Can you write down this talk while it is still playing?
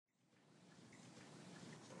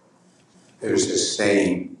There's this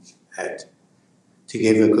saying that to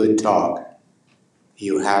give a good talk,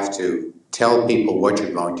 you have to tell people what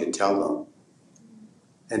you're going to tell them,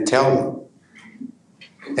 and tell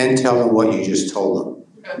them. Then tell them what you just told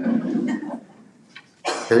them.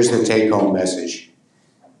 Here's the take-home message.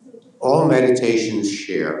 All meditations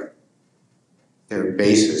share their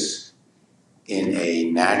basis in a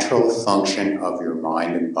natural function of your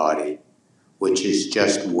mind and body, which is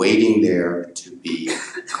just waiting there to be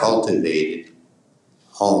cultivated,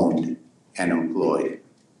 honed, and employed.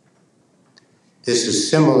 This is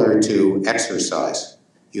similar to exercise.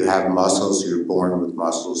 You have muscles, you're born with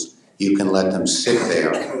muscles. You can let them sit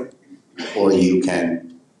there, or you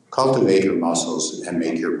can cultivate your muscles and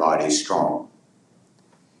make your body strong.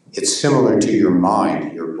 It's similar to your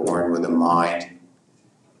mind. You're born with a mind,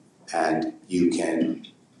 and you can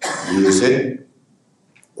use it,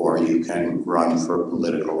 or you can run for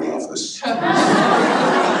political office.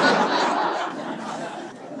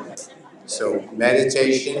 So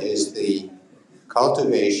meditation is the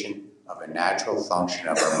cultivation of a natural function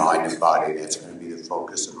of our mind and body. That's going to be the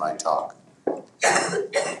focus of my talk.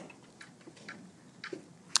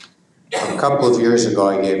 A couple of years ago,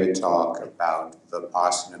 I gave a talk about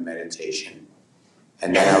Vipassana meditation,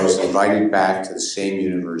 and then I was invited back to the same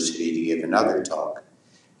university to give another talk.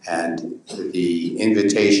 And the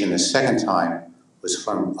invitation the second time was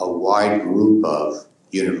from a wide group of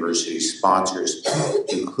university sponsors,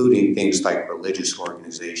 including things like religious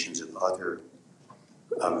organizations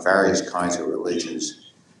of various kinds of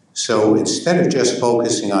religions. So instead of just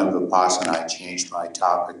focusing on Vipassana, I changed my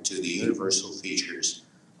topic to the universal features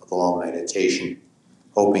of all meditation,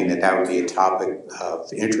 hoping that that would be a topic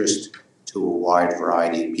of interest to a wide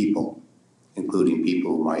variety of people, including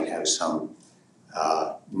people who might have some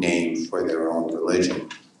name for their own religion.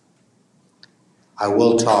 I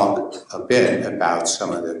will talk a bit about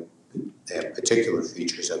some of the particular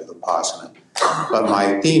features of Vipassana, but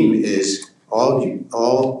my theme is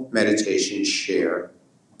all meditations share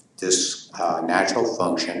this natural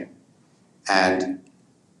function, and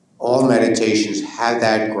all meditations have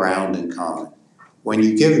that ground in common. When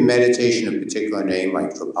you give meditation a particular name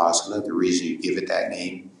like Vipassana, the reason you give it that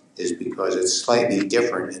name is because it's slightly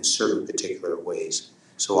different in certain particular ways.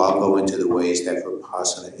 So I'll go into the ways that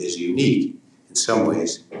Vipassana is unique. In some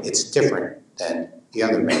ways, it's different than the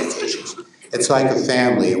other meditations. It's like a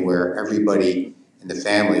family where everybody in the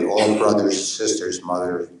family, all brothers, sisters,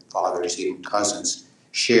 mothers, fathers, even cousins,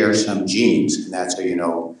 share some genes, and that's how you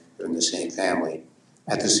know they're in the same family.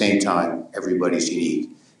 At the same time, everybody's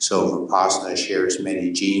unique. So Vipassana shares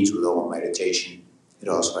many genes with all meditation. It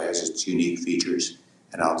also has its unique features,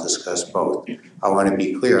 and I'll discuss both. I want to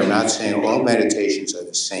be clear, I'm not saying all meditations are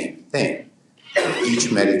the same thing. Each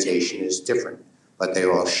meditation is different, but they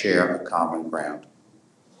all share a common ground.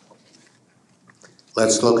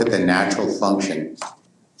 Let's look at the natural function.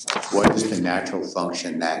 What is the natural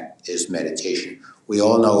function that is meditation? We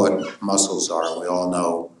all know what muscles are. We all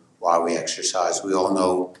know why we exercise. We all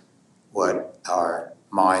know what our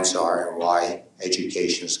minds are and why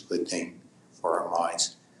education is a good thing for our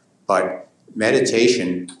minds. But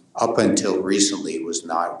meditation, up until recently, was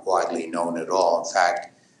not widely known at all. In fact,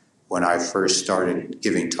 when I first started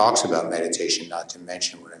giving talks about meditation, not to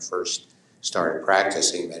mention when I first started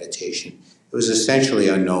practicing meditation, it was essentially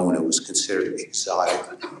unknown. It was considered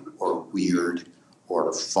exotic or weird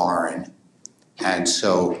or foreign. And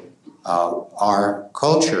so our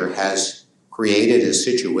culture has created a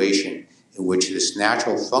situation in which this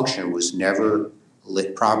natural function was never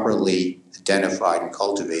properly identified and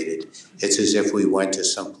cultivated. It's as if we went to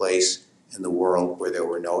some place in the world where there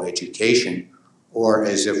were no education, or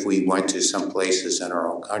as if we went to some places in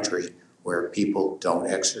our own country where people don't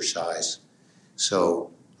exercise.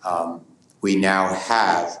 So we now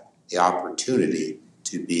have the opportunity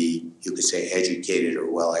to be, you could say, educated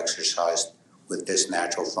or well exercised with this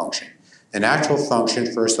natural function. The natural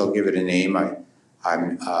function, first I'll give it a name. I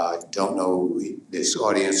don't know this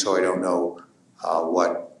audience, so I don't know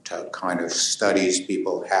what kind of studies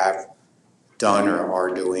people have done or are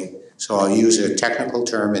doing. So I'll use a technical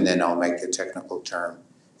term, and then I'll make the technical term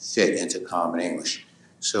fit into common English.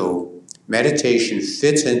 So meditation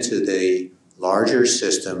fits into the larger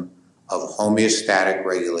system of homeostatic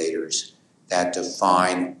regulators that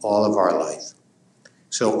define all of our life.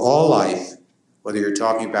 So all life, whether you're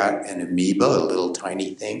talking about an amoeba, a little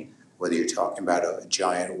tiny thing, whether you're talking about a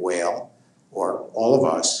giant whale, or all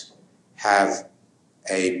of us, have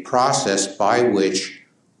a process by which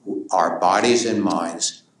our bodies and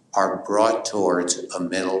minds are brought towards a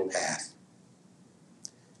middle path.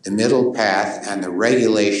 The middle path and the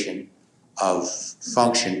regulation of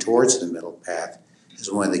function towards the middle path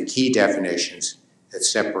is one of the key definitions that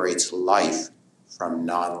separates life from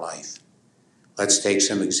non-life. Let's take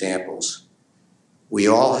some examples. We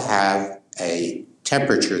all have a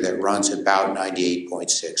temperature that runs about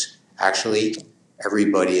 98.6. Actually,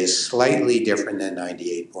 everybody is slightly different than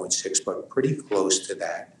 98.6, but pretty close to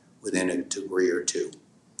that, within a degree or two.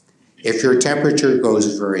 If your temperature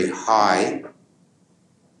goes very high,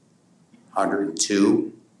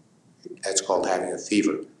 102, that's called having a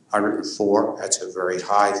fever. 104, that's a very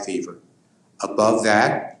high fever. Above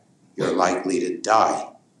that, you're likely to die.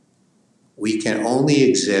 We can only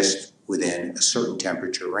exist within a certain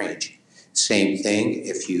temperature range. Same thing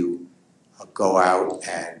if you go out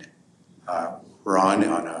and run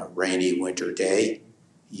on a rainy winter day,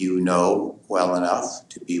 you know well enough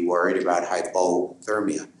to be worried about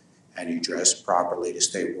hypothermia, and you dress properly to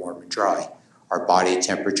stay warm and dry. Our body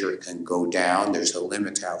temperature can go down. There's a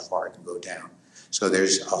limit to how far it can go down. So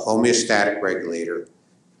there's a homeostatic regulator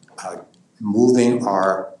moving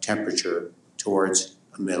our temperature towards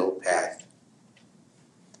a middle path.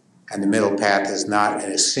 And the middle path is not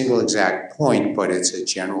in a single exact point, but it's a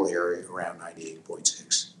general area around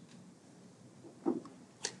 98.6.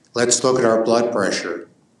 Let's look at our blood pressure.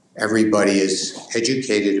 Everybody is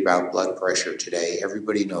educated about blood pressure today.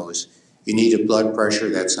 Everybody knows you need a blood pressure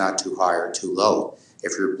that's not too high or too low.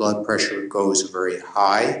 If your blood pressure goes very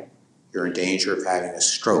high, you're in danger of having a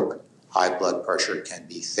stroke. High blood pressure can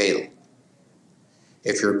be fatal.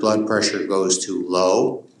 If your blood pressure goes too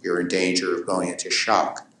low, you're in danger of going into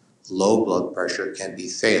shock. Low blood pressure can be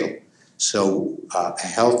fatal. So a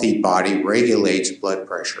healthy body regulates blood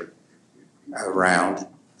pressure around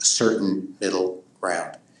a certain middle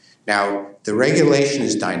ground. Now, the regulation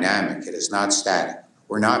is dynamic. It is not static.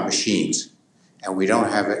 We're not machines, and we don't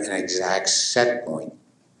have an exact set point.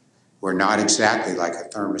 We're not exactly like a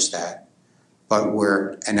thermostat, but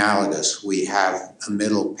we're analogous. We have a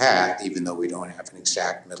middle path, even though we don't have an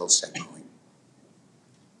exact middle set point.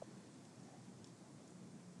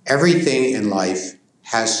 Everything in life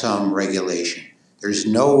has some regulation. There's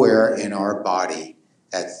nowhere in our body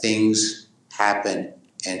that things happen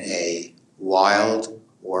in a wild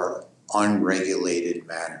or unregulated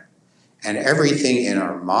manner. And everything in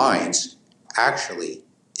our minds actually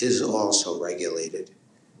is also regulated.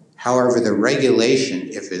 However, the regulation,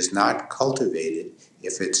 if it's not cultivated,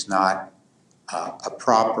 if it's not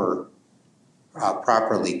properly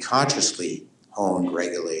consciously honed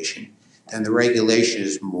regulation, then the regulation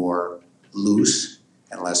is more loose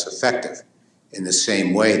and less effective. In the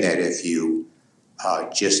same way that if you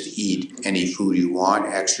just eat any food you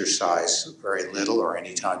want, exercise very little or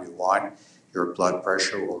anytime you want, your blood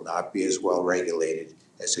pressure will not be as well regulated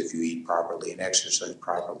as if you eat properly and exercise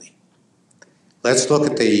properly. Let's look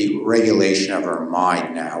at the regulation of our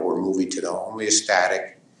mind now. We're moving to the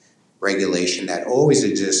homeostatic regulation that always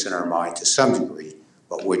exists in our mind to some degree,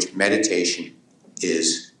 but which meditation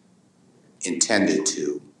is intended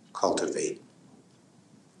to cultivate.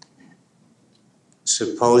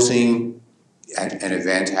 Supposing an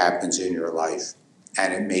event happens in your life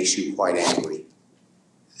and it makes you quite angry,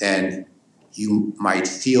 then you might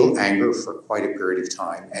feel anger for quite a period of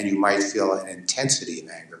time, and you might feel an intensity of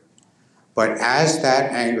anger. But as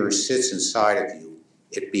that anger sits inside of you,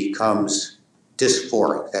 it becomes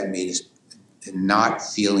dysphoric. That means not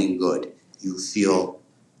feeling good. You feel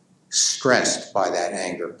stressed by that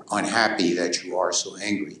anger, unhappy that you are so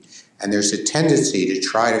angry. And there's a tendency to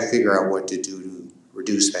try to figure out what to do to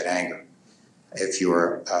reduce that anger. If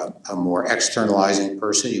you're a more externalizing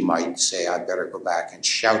person, you might say, I better go back and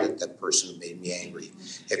shout at the person who made me angry.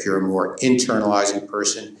 If you're a more internalizing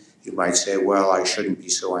person, you might say, well, I shouldn't be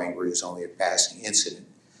so angry. It's only a passing incident.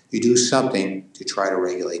 You do something to try to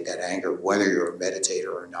regulate that anger, whether you're a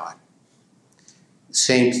meditator or not.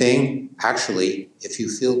 Same thing, actually, if you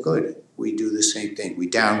feel good, we do the same thing. We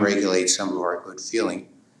downregulate some of our good feeling.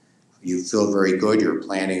 You feel very good, you're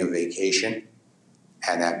planning a vacation,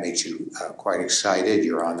 and that makes you quite excited.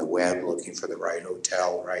 You're on the web looking for the right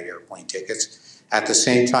hotel, right airplane tickets. At the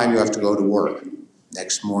same time, you have to go to work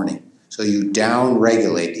next morning. So you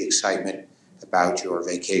down-regulate the excitement about your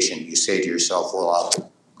vacation. You say to yourself, well,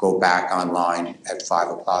 I'll go back online at 5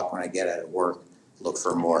 o'clock when I get out of work, look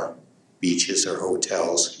for more beaches or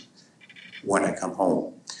hotels when I come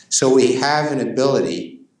home. So we have an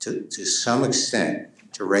ability to some extent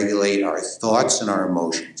to regulate our thoughts and our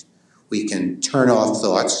emotions. We can turn off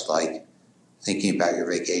thoughts like thinking about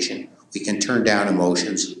your vacation. We can turn down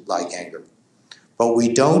emotions like anger. But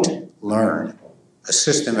we don't learn a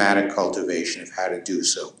systematic cultivation of how to do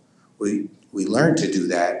so. We learn to do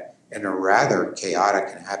that in a rather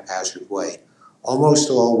chaotic and haphazard way. Almost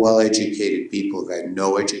all well-educated people have had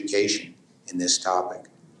no education in this topic.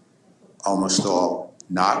 Almost all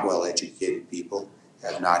not well-educated people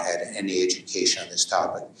have not had any education on this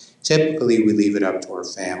topic. Typically, we leave it up to our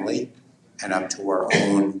family and up to our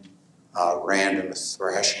own random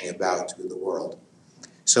thrashing about through the world.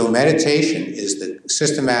 So meditation is the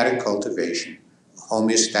systematic cultivation of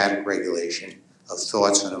homeostatic regulation of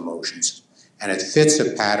thoughts and emotions, and it fits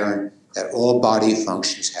a pattern that all body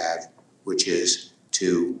functions have, which is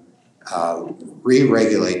to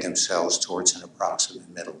re-regulate themselves towards an approximate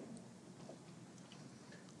middle.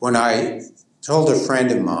 When I told a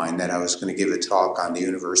friend of mine that I was going to give a talk on the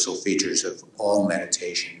universal features of all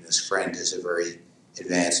meditation, this friend is a very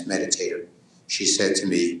advanced meditator, she said to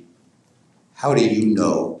me, "How do you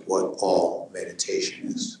know what all meditation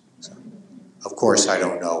is?" So, of course, I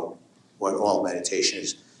don't know what all meditation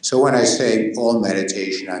is. So when I say all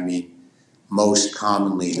meditation, I mean most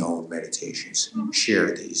commonly known meditations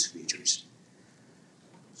share these features.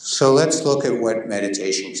 So let's look at what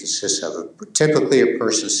meditation consists of. Typically, a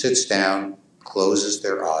person sits down, closes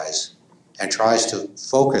their eyes, and tries to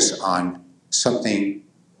focus on something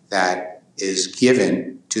that is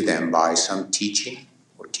given to them by some teaching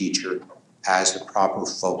or teacher as the proper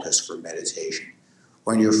focus for meditation.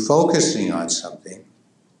 When you're focusing on something,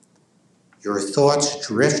 your thoughts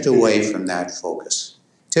drift away from that focus.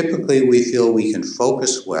 Typically, we feel we can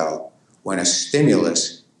focus well when a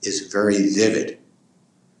stimulus is very vivid.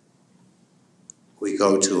 We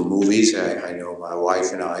go to movies, I know my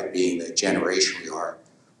wife and I, being the generation we are,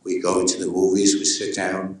 we go to the movies, we sit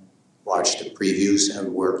down, watch the previews,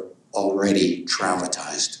 and we're already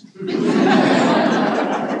traumatized.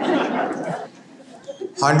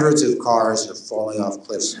 Hundreds of cars are falling off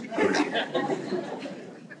cliffs.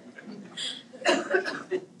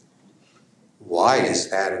 Why is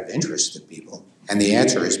that of interest to people? And the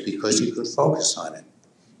answer is because you can focus on it.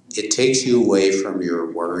 It takes you away from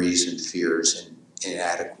your worries and fears and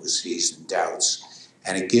inadequacies and doubts,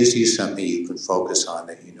 and it gives you something you can focus on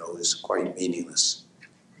that you know is quite meaningless.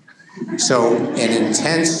 So an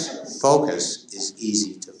intense focus is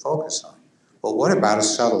easy to focus on. But what about a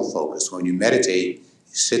subtle focus? When you meditate,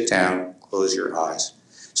 you sit down, close your eyes.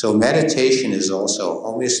 So meditation is also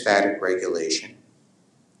homeostatic regulation,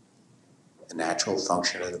 the natural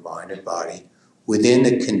function of the mind and body, within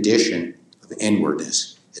the condition of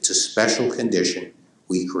inwardness. It's a special condition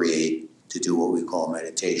we create to do what we call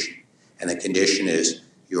meditation. And the condition is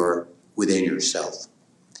you're within yourself.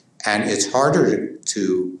 And it's harder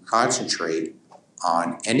to concentrate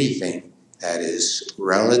on anything that is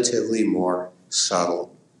relatively more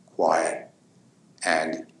subtle, quiet,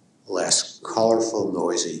 and less colorful,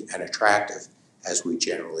 noisy, and attractive as we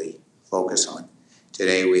generally focus on.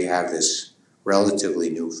 Today we have this relatively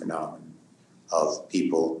new phenomenon of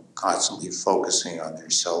people constantly focusing on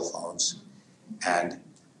their cell phones. And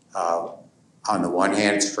on the one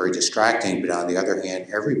hand, it's very distracting, but on the other hand,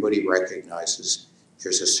 everybody recognizes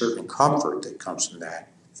there's a certain comfort that comes from that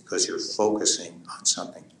because you're focusing on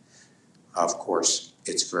something. Of course,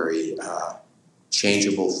 it's very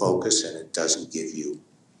changeable focus, and it doesn't give you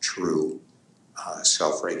true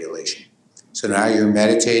self-regulation. So now you're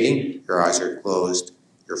meditating, your eyes are closed,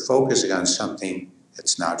 you're focusing on something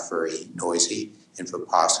that's not very noisy. In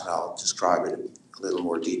Vipassana, I'll describe it in a little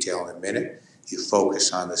more detail in a minute. You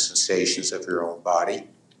focus on the sensations of your own body.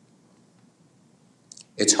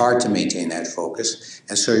 It's hard to maintain that focus,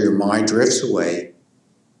 and so your mind drifts away,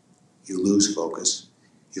 you lose focus.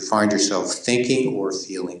 You find yourself thinking or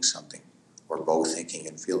feeling something, or both thinking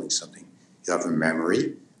and feeling something. You have a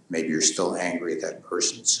memory, maybe you're still angry at that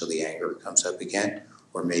person, so the anger comes up again,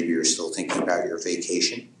 or maybe you're still thinking about your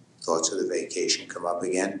vacation, thoughts of the vacation come up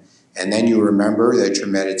again, and then you remember that you're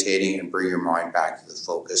meditating and bring your mind back to the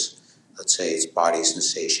focus. Let's say it's body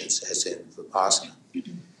sensations, as in Vipassana.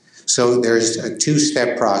 So there's a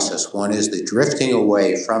two-step process. One is the drifting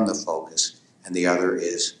away from the focus, and the other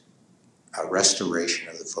is a restoration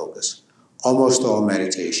of the focus. Almost all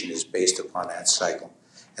meditation is based upon that cycle.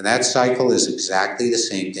 And that cycle is exactly the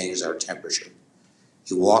same thing as our temperature.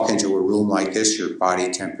 You walk into a room like this, your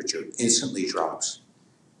body temperature instantly drops.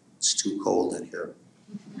 It's too cold in here.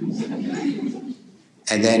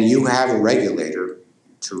 And then you have a regulator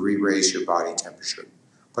to re-raise your body temperature.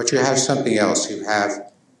 But you have something else. You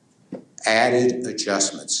have added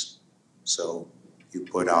adjustments. So you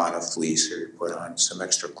put on a fleece or you put on some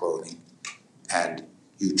extra clothing, and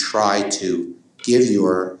you try to give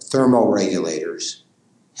your thermoregulators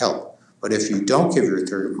help. But if you don't give your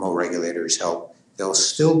thermoregulators help, they'll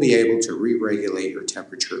still be able to re-regulate your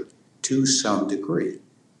temperature to some degree,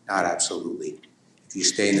 not absolutely. If you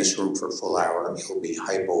stay in this room for a full hour, you'll be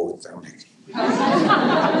hypothermic.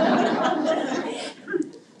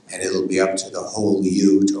 And and it'll be up to the whole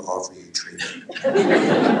you to offer you treatment.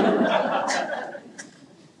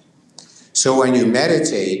 So when you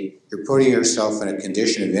meditate, you're putting yourself in a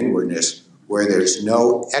condition of inwardness where there's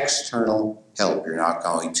no external help. You're not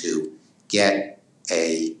going to get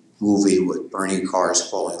a movie with burning cars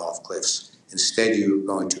falling off cliffs. Instead, you're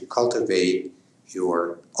going to cultivate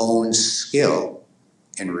your own skill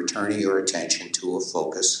in returning your attention to a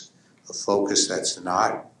focus that's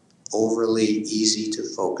not overly easy to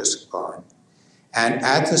focus upon. And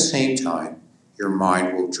at the same time, your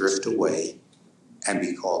mind will drift away and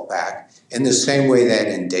be called back. In the same way that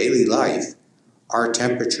in daily life, our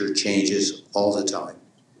temperature changes all the time.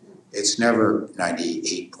 It's never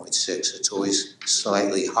 98.6. It's always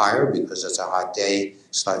slightly higher because it's a hot day,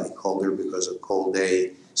 slightly colder because of a cold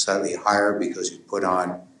day, slightly higher because you put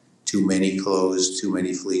on too many clothes, too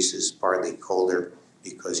many fleeces, partly colder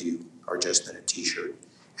because you are just in a t-shirt.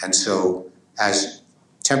 And so as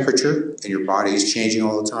temperature in your body is changing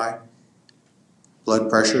all the time, blood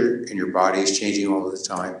pressure in your body is changing all the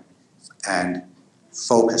time, and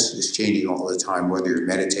focus is changing all the time, whether you're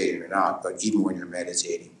meditating or not. But even when you're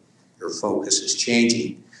meditating, your focus is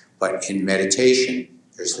changing. But in meditation,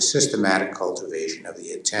 there's the systematic cultivation of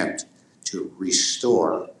the attempt to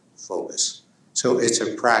restore focus. So it's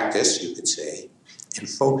a practice, you could say, in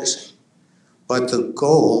focusing. But the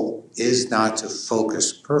goal is not to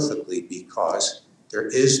focus perfectly, because there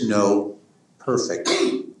is no perfect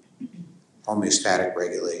homeostatic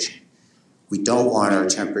regulation. We don't want our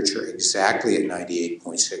temperature exactly at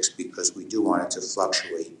 98.6 because we do want it to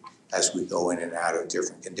fluctuate as we go in and out of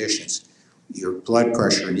different conditions. Your blood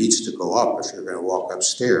pressure needs to go up if you're going to walk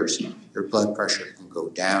upstairs. Your blood pressure can go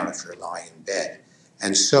down if you're lying in bed.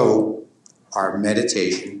 And so our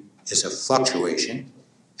meditation is a fluctuation,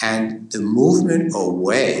 and the movement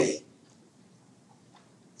away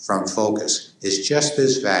from focus is just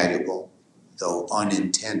as valuable, though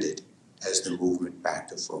unintended, as the movement back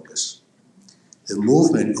to focus. The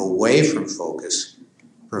movement away from focus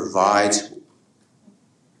provides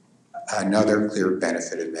another clear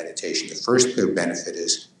benefit of meditation. The first clear benefit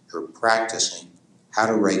is you're practicing how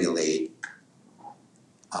to regulate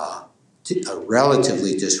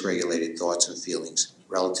relatively dysregulated thoughts and feelings.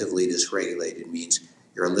 Relatively dysregulated means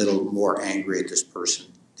you're a little more angry at this person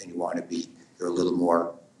than you want to be. You're a little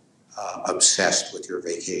more obsessed with your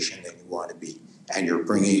vacation than you want to be. And you're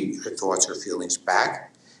bringing your thoughts or feelings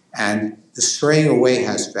back. And the straying away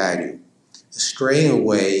has value. The straying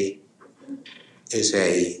away is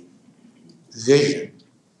a vision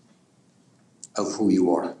of who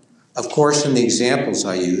you are. Of course, in the examples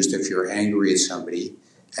I used, if you're angry at somebody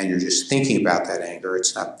and you're just thinking about that anger,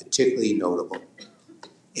 it's not particularly notable.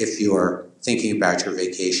 If you're thinking about your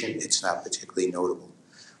vacation, it's not particularly notable.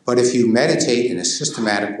 But if you meditate in a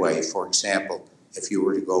systematic way, for example, if you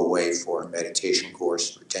were to go away for a meditation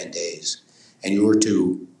course for 10 days, and you were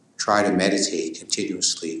to try to meditate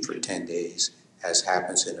continuously for 10 days, as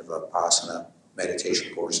happens in a Vipassana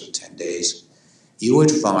meditation course of 10 days, you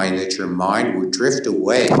would find that your mind would drift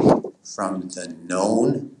away from the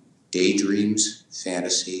known daydreams,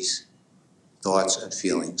 fantasies, thoughts, and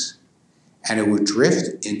feelings, and it would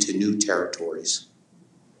drift into new territories.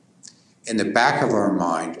 In the back of our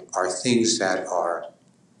mind are things that are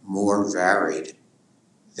more varied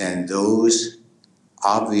than those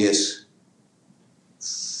obvious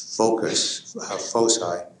foci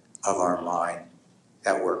of our mind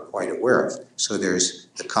that we're quite aware of. So there's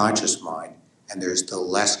the conscious mind, and there's the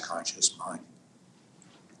less conscious mind.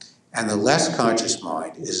 And the less conscious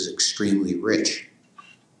mind is extremely rich.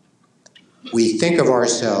 We think of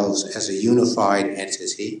ourselves as a unified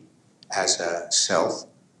entity, as a self,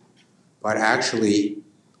 but actually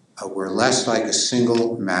we're less like a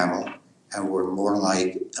single mammal, and we're more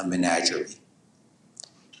like a menagerie.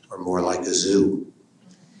 We're more like a zoo.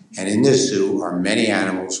 And in this zoo are many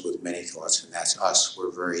animals with many thoughts, and that's us.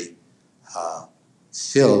 We're very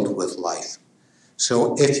filled with life.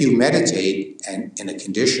 So if you meditate and in a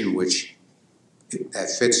condition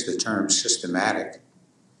that fits the term systematic,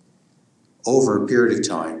 over a period of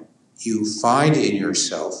time, you find in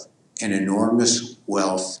yourself an enormous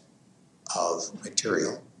wealth of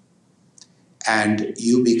material. And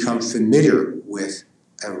you become familiar with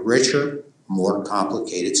a richer, more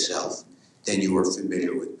complicated self than you were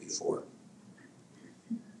familiar with before.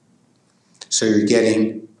 So you're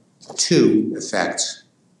getting two effects.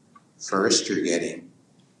 First, you're getting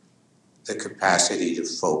the capacity to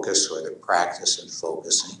focus, or the practice of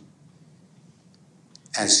focusing.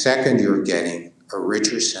 And second, you're getting a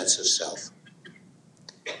richer sense of self.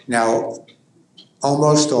 Now,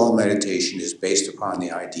 almost all meditation is based upon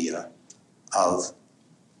the idea of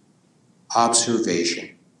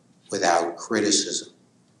observation without criticism.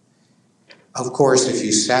 Of course, if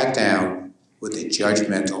you sat down with a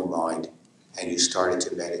judgmental mind and you started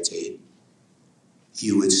to meditate,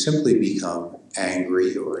 you would simply become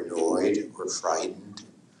angry or annoyed or frightened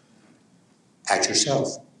at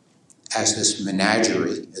yourself as this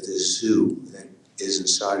menagerie, this zoo that is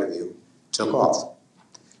inside of you took off.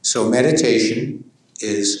 So meditation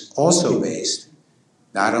is also based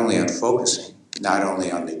not only on focusing, not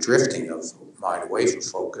only on the drifting of mind away from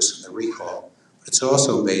focus and the recall, but it's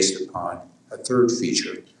also based upon a third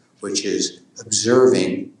feature, which is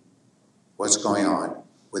observing what's going on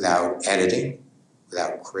without editing,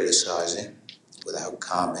 without criticizing, without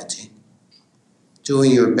commenting,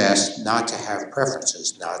 doing your best not to have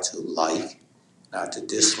preferences, not to like, not to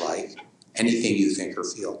dislike anything you think or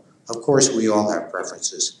feel. Of course, we all have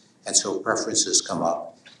preferences, and so preferences come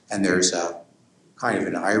up, and there's a kind of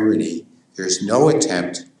an irony. There's no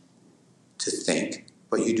attempt to think,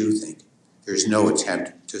 but you do think. There's no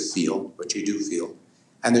attempt to feel, but you do feel.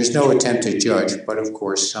 And there's no attempt to judge, but of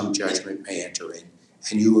course some judgment may enter in.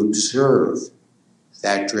 And you observe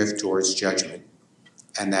that drift towards judgment.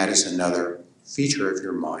 And that is another feature of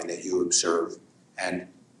your mind that you observe and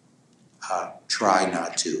try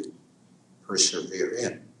not to persevere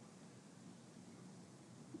in.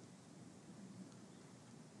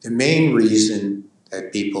 The main reason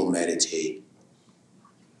that people meditate,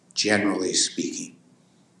 generally speaking,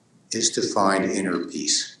 is to find inner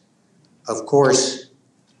peace. Of course,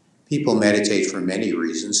 people meditate for many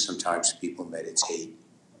reasons. Sometimes people meditate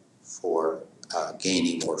for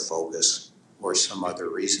gaining more focus or some other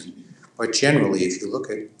reason. But generally, if you look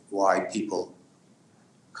at why people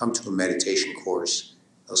come to a meditation course,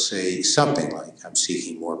 they'll say something like, I'm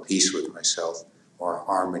seeking more peace with myself, more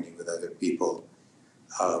harmony with other people,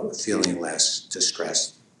 feeling less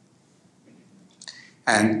distressed.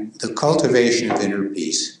 And the cultivation of inner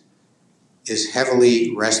peace is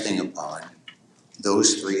heavily resting upon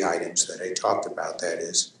those three items that I talked about. That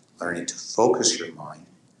is, learning to focus your mind,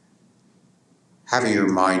 having your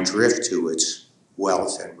mind drift to its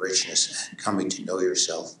wealth and richness, and coming to know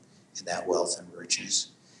yourself in that wealth and richness,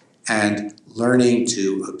 and learning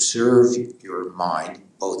to observe your mind,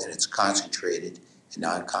 both in its concentrated and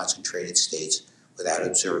non-concentrated states, without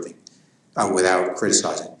observing, without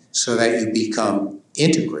criticizing, so that you become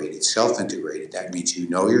integrated, self-integrated. That means you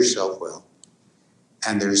know yourself well,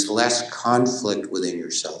 and there's less conflict within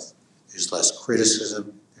yourself. There's less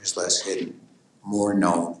criticism, there's less hidden, more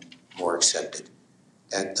known, more accepted.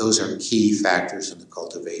 Those are key factors in the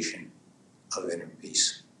cultivation of inner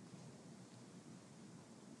peace.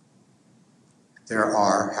 There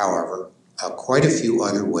are, however, quite a few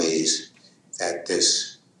other ways that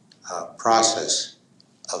this process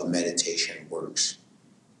of meditation works.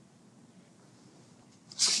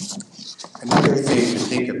 Another thing to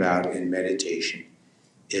think about in meditation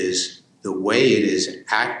is the way it is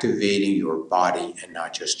activating your body and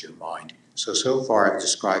not just your mind. So far I've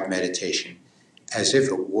described meditation as if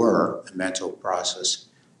it were a mental process.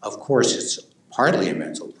 Of course, it's partly a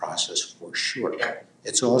mental process for sure.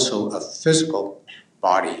 It's also a physical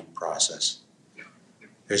body process.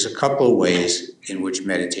 There's a couple of ways in which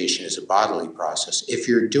meditation is a bodily process. If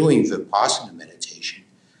you're doing Vipassana meditation,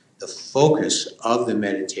 the focus of the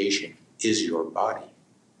meditation is your body.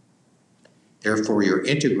 Therefore, you're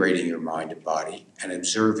integrating your mind and body and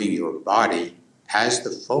observing your body as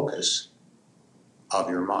the focus of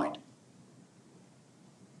your mind.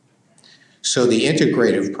 So the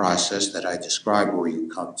integrative process that I described, where you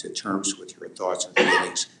come to terms with your thoughts and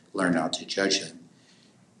feelings, learn not to judge them,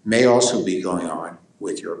 may also be going on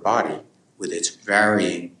with your body, with its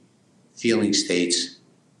varying feeling states,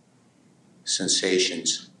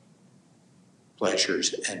 sensations,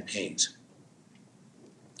 pleasures, and pains.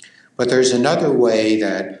 But there's another way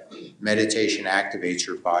that meditation activates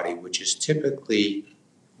your body, which should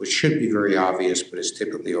be very obvious, but is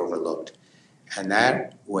typically overlooked. And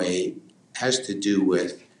that way has to do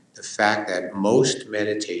with the fact that most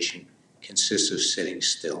meditation consists of sitting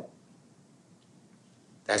still.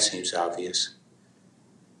 That seems obvious.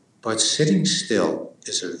 But sitting still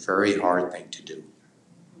is a very hard thing to do.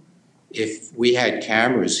 If we had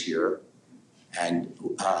cameras here and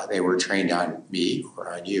they were trained on me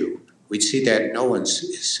or on you, we'd see that no one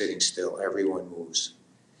is sitting still, everyone moves.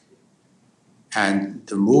 And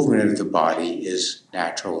the movement of the body is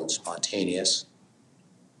natural and spontaneous.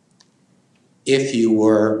 If you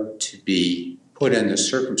were to be put in the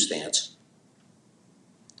circumstance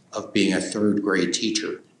of being a third grade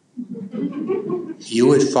teacher, you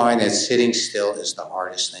would find that sitting still is the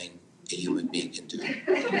hardest thing a human being can do.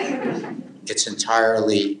 It's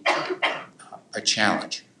entirely a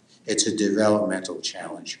challenge. It's a developmental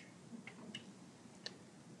challenge.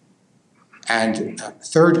 And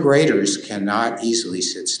third graders cannot easily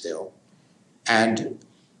sit still, and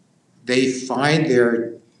they find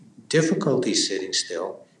their difficulty sitting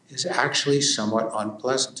still is actually somewhat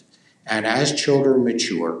unpleasant. And as children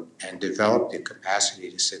mature and develop the capacity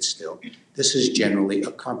to sit still, this is generally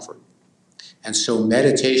a comfort. And so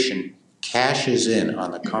meditation cashes in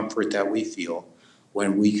on the comfort that we feel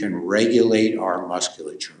when we can regulate our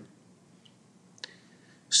musculature.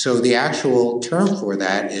 So the actual term for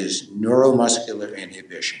that is neuromuscular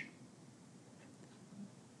inhibition.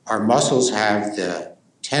 Our muscles have the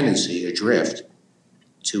tendency, adrift,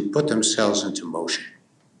 to put themselves into motion.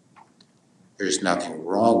 There's nothing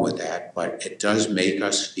wrong with that, but it does make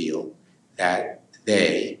us feel that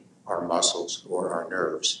they, our muscles or our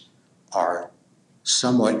nerves, are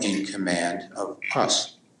somewhat in command of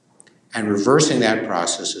us. And reversing that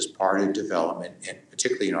process is part of development, and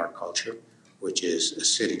particularly in our culture, which is a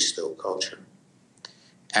sitting still culture.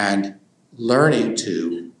 And learning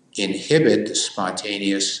to inhibit the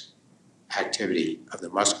spontaneous activity of the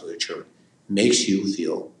musculature makes you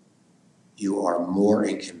feel you are more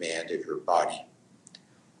in command of your body.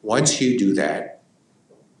 Once you do that,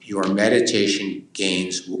 your meditation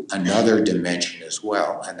gains another dimension as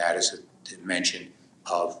well, and that is a dimension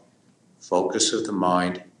of focus of the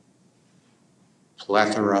mind,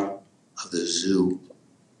 plethora of the zoo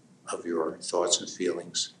of your thoughts and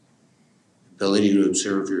feelings, ability to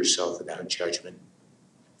observe yourself without judgment,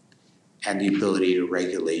 and the ability to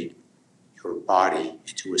regulate your body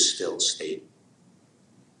into a still state.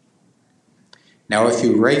 Now, if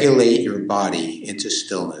you regulate your body into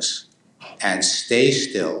stillness and stay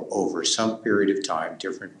still over some period of time,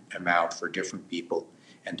 different amount for different people,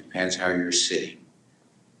 and depends how you're sitting,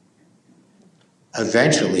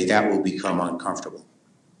 eventually that will become uncomfortable.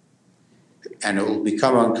 And it will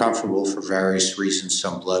become uncomfortable for various reasons.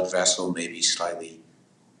 Some blood vessel may be slightly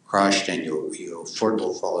crushed and your foot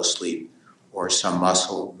will fall asleep, or some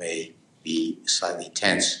muscle may be slightly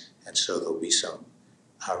tense, and so there'll be some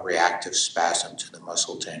reactive spasm to the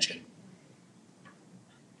muscle tension.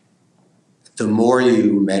 The more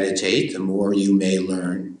you meditate, the more you may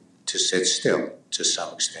learn to sit still to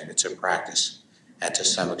some extent. It's a practice, and to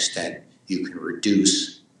some extent you can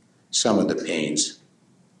reduce some of the pains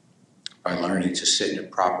by learning to sit in a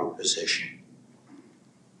proper position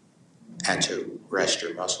and to rest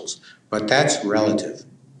your muscles. But that's relative.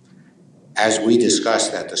 As we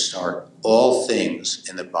discussed at the start, all things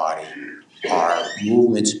in the body are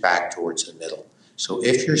movements back towards the middle. So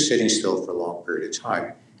if you're sitting still for a long period of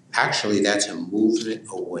time, actually that's a movement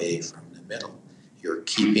away from the middle. You're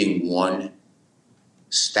keeping one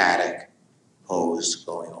static pose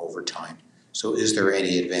going over time. So is there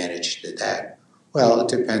any advantage to that? Well, it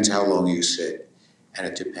depends how long you sit, and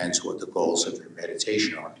it depends what the goals of your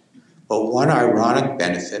meditation are. But one ironic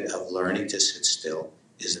benefit of learning to sit still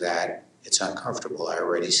is that it's uncomfortable. I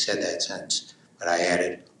already said that sentence, but I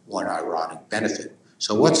added one ironic benefit.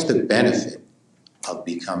 So what's the benefit of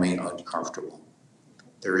becoming uncomfortable?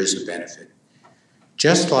 There is a benefit.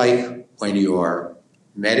 Just like when you're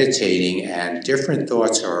meditating and different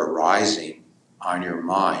thoughts are arising on your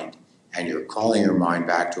mind and you're calling your mind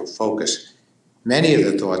back to a focus, many of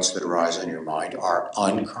the thoughts that arise on your mind are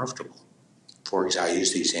uncomfortable. For example, I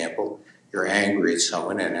use the example, you're angry at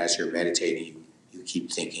someone, and as you're meditating, you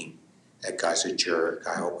keep thinking, that guy's a jerk,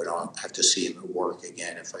 I hope I don't have to see him at work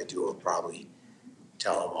again. If I do, I'll probably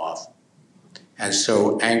tell him off. And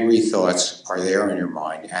so angry thoughts are there in your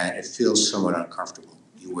mind, and it feels somewhat uncomfortable.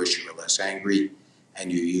 You wish you were less angry,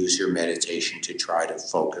 and you use your meditation to try to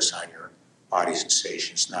focus on your body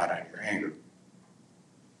sensations, not on your anger.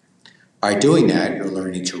 By doing that, you're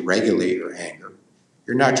learning to regulate your anger.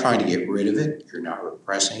 You're not trying to get rid of it. You're not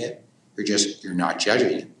repressing it. You're not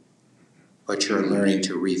judging it. But you're learning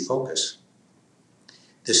to refocus.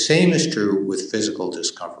 The same is true with physical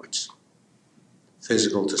discomforts.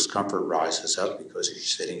 Physical discomfort rises up because you're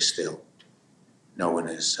sitting still. No one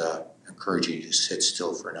is encouraging you to sit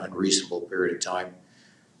still for an unreasonable period of time.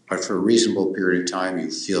 But for a reasonable period of time,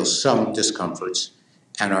 you feel some discomforts.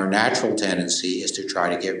 And our natural tendency is to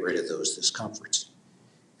try to get rid of those discomforts.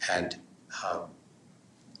 And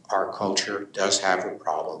our culture does have a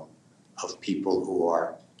problem of people who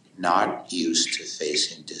are not used to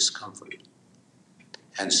facing discomfort.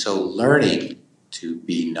 And so learning to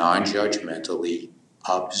be non-judgmentally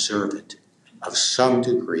observant of some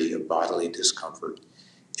degree of bodily discomfort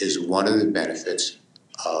is one of the benefits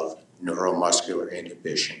of neuromuscular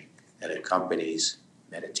inhibition that accompanies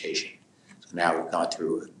meditation. So now we've gone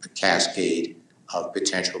through a cascade of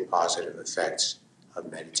potential positive effects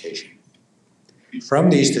of meditation. From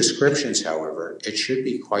these descriptions, however, it should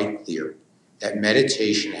be quite clear that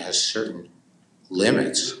meditation has certain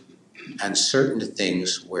limits and certain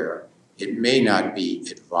things where it may not be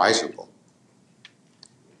advisable.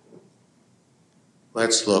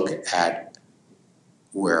 Let's look at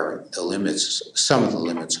where the limits, some of the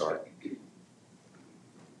limits are.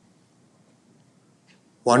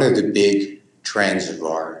 One of the big trends of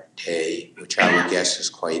our day, which I would guess is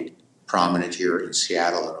quite prominent here in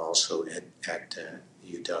Seattle and also at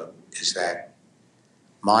UW, is that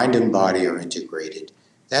mind and body are integrated.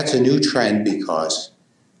 That's a new trend because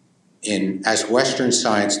as Western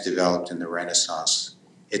science developed in the Renaissance,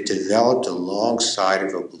 it developed alongside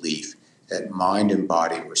of a belief that mind and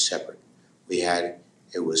body were separate.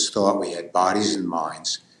 It was thought we had bodies and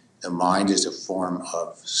minds. The mind is a form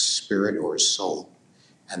of spirit or soul,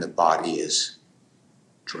 and the body is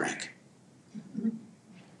drink.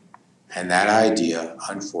 And that idea,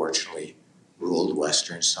 unfortunately, ruled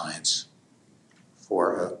Western science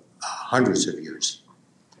for hundreds of years.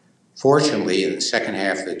 Fortunately, in the second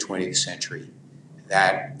half of the 20th century,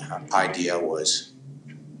 that idea was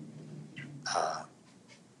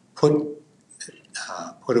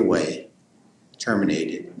put away,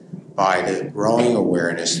 terminated, by the growing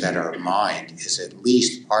awareness that our mind is at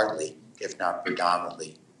least partly, if not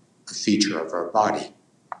predominantly, a feature of our body.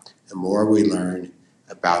 The more we learn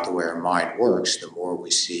about the way our mind works, the more we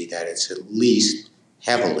see that it's at least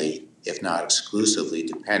heavily, if not exclusively,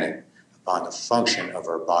 dependent upon the function of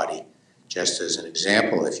our body. Just as an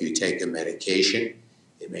example, if you take a medication,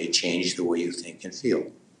 it may change the way you think and feel.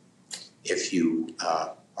 If you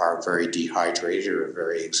are very dehydrated or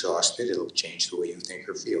very exhausted, it'll change the way you think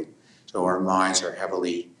or feel. So our minds are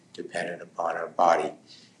heavily dependent upon our body.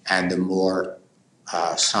 And the more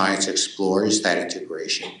science explores that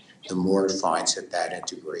integration, the more it finds that that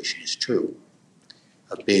integration is true.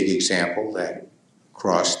 A big example that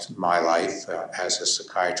crossed my life as a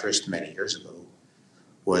psychiatrist many years ago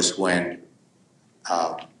was when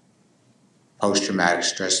post-traumatic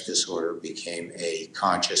stress disorder became a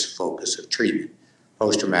conscious focus of treatment.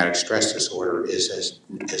 Post-traumatic stress disorder is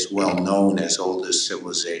as well known as old as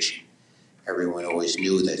civilization. Everyone always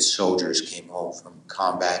knew that soldiers came home from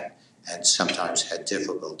combat and sometimes had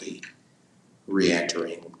difficulty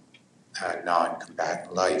re-entering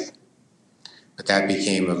non-combatant life. But that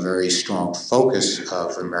became a very strong focus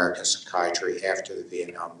of American psychiatry after the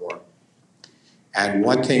Vietnam War. And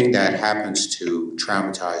one thing that happens to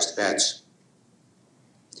traumatized vets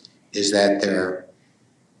is that their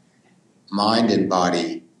mind and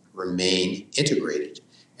body remain integrated.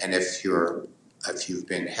 And if you've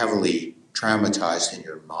been heavily traumatized in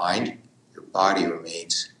your mind, your body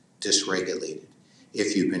remains dysregulated.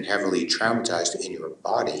 If you've been heavily traumatized in your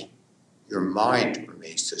body, your mind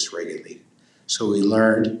remains dysregulated. So we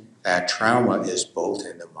learned that trauma is both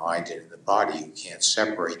in the mind and in the body. You can't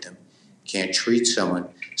separate them. You can't treat someone,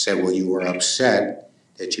 say, well, you were upset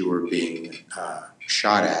that you were being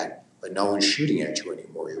shot at, but no one's shooting at you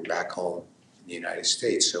anymore. You're back home in the United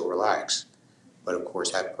States, so relax. But of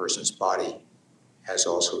course, that person's body has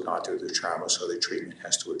also gone through the trauma, so the treatment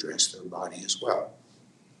has to address their body as well.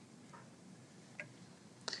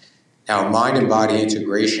 Now, mind and body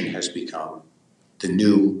integration has become the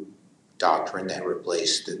new doctrine that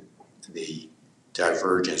replaced the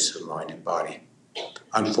divergence of mind and body.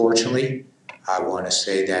 Unfortunately, I want to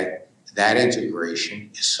say that that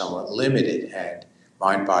integration is somewhat limited, and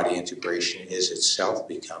mind-body integration is itself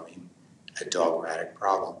becoming a dogmatic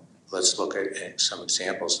problem. Let's look at some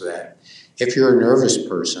examples of that. If you're a nervous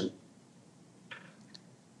person,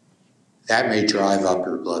 that may drive up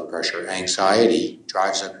your blood pressure. Anxiety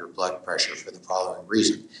drives up your blood pressure for the following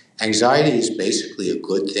reason. Anxiety is basically a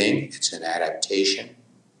good thing. It's an adaptation.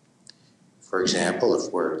 For example,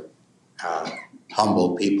 if we're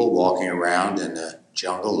humble people walking around in the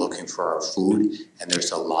jungle looking for our food, and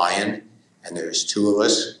there's a lion, and there's two of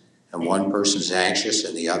us, and one person's anxious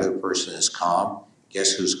and the other person is calm,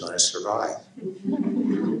 guess who's going to survive?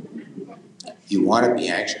 You want to be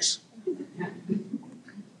anxious.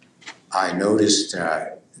 I noticed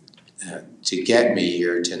to get me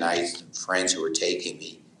here tonight, friends who were taking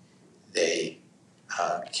me, they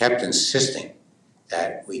kept insisting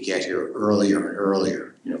that we get here earlier and earlier.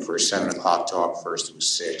 You know, for a 7 o'clock talk, first it was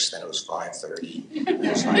 6, then it was 5:30.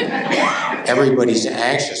 It's like, everybody's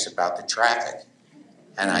anxious about the traffic.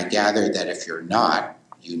 And I gathered that if you're not,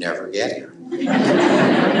 you never get here.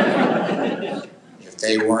 If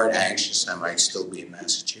they weren't anxious, I might still be in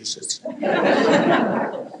Massachusetts.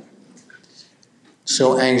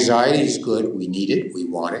 So anxiety is good. We need it. We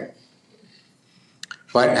want it.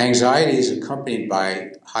 But anxiety is accompanied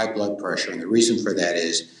by high blood pressure. And the reason for that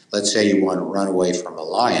is, let's say you want to run away from a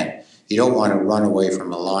lion. You don't want to run away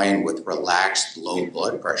from a lion with relaxed low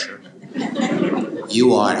blood pressure. You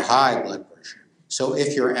want high blood pressure. So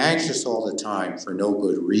if you're anxious all the time for no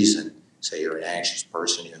good reason, say you're an anxious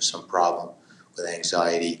person, you have some problem with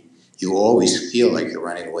anxiety, you always feel like you're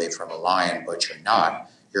running away from a lion, but you're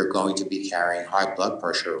not, you're going to be carrying high blood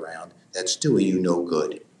pressure around that's doing you no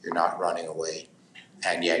good. You're not running away,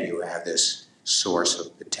 and yet you have this source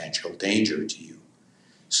of potential danger to you.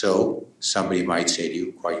 So somebody might say to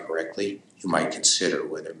you, quite correctly, you might consider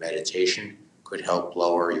whether meditation could help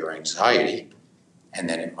lower your anxiety, and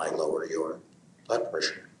then it might lower your blood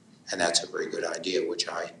pressure. And that's a very good idea, which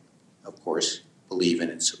I, of course, believe in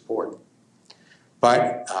and support.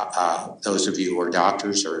 But those of you who are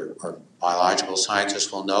doctors or biological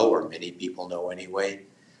scientists will know, or many people know anyway,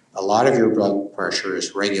 a lot of your blood pressure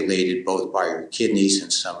is regulated both by your kidneys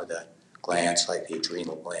and some of the glands, like the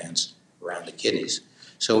adrenal glands around the kidneys.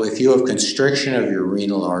 So if you have constriction of your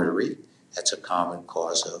renal artery, that's a common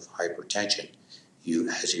cause of hypertension.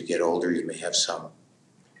 As you get older, you may have some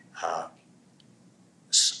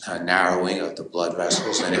narrowing of the blood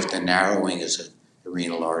vessels, and if the narrowing is a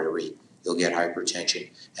renal artery, you'll get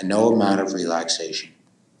hypertension, and no amount of relaxation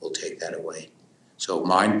will take that away. So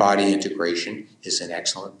mind-body integration is an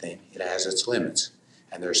excellent thing. It has its limits,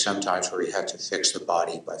 and there are some times where you have to fix the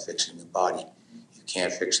body by fixing the body. You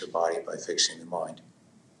can't fix the body by fixing the mind.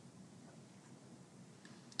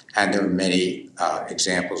 And there are many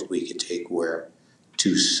examples we could take where,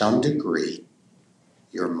 to some degree,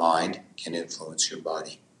 your mind can influence your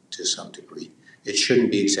body to some degree. It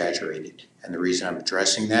shouldn't be exaggerated. And the reason I'm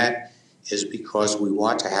addressing that is because we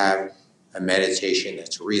want to have a meditation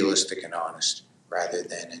that's realistic and honest rather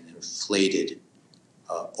than an inflated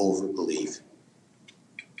overbelief.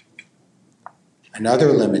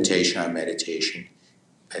 Another limitation on meditation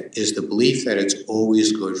is the belief that it's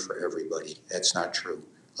always good for everybody. That's not true.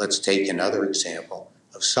 Let's take another example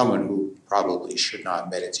of someone who probably should not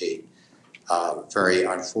meditate very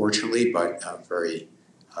unfortunately, but very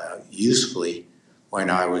usefully. When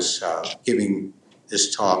I was giving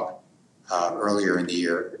this talk earlier in the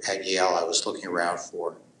year at Yale, I was looking around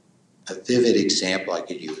for a vivid example I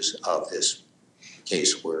could use of this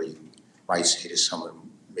case where you might say to someone,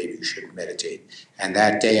 maybe you shouldn't meditate. And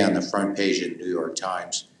that day on the front page of the New York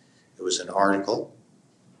Times, it was an article.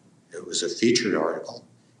 It was a featured article.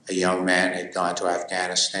 A young man had gone to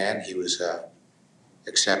Afghanistan. He was an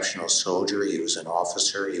exceptional soldier. He was an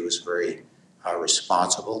officer. He was very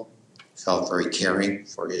responsible, felt very caring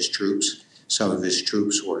for his troops. Some of his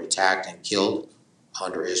troops were attacked and killed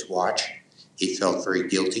under his watch. He felt very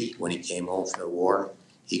guilty when he came home from the war.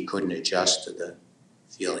 He couldn't adjust to the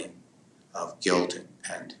feeling of guilt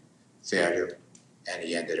and failure, and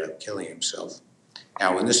he ended up killing himself.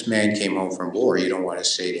 Now, when this man came home from war, you don't want to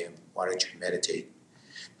say to him, why don't you meditate?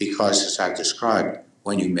 Because, as I've described,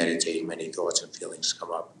 when you meditate, many thoughts and feelings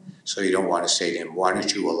come up. So you don't want to say to him, why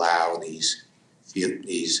don't you allow these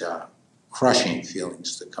crushing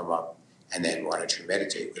feelings to come up, and then why don't you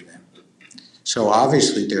meditate with them? So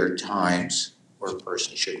obviously there are times where a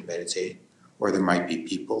person shouldn't meditate, or there might be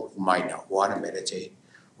people who might not want to meditate,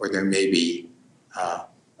 or there may be a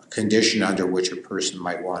condition under which a person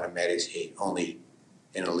might want to meditate only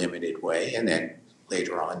in a limited way, and then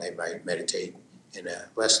later on they might meditate in a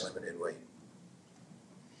less limited way.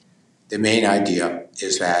 The main idea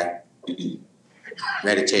is that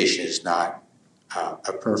meditation is not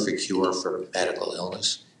a perfect cure for medical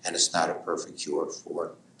illness, and it's not a perfect cure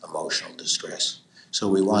for emotional distress. So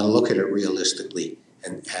we want to look at it realistically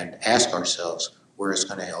and ask ourselves where it's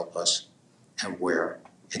going to help us and where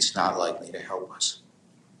it's not likely to help us.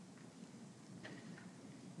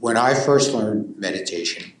 When I first learned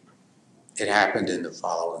meditation, it happened in the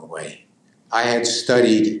following way. I had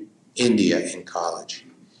studied India in college,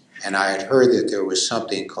 and I had heard that there was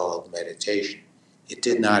something called meditation. It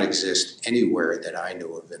did not exist anywhere that I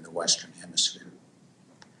knew of in the Western Hemisphere.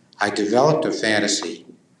 I developed a fantasy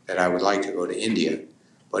that I would like to go to India,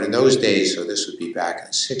 but in those days, so this would be back in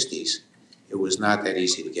the 60s, it was not that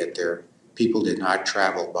easy to get there. People did not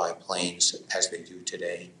travel by planes as they do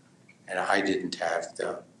today, and I didn't have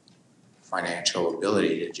the financial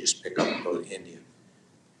ability to just pick up and go to India.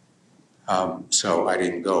 So I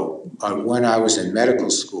didn't go. But when I was in medical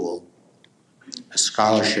school, a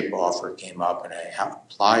scholarship offer came up and I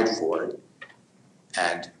applied for it,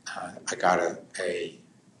 and I got a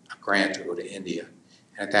grant to go to India.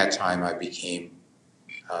 And at that time I became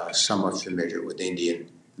somewhat familiar with Indian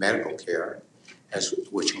medical care,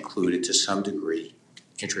 which included to some degree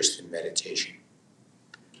interest in meditation.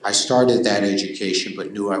 I started that education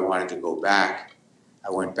but knew I wanted to go back.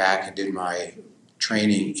 I went back and did my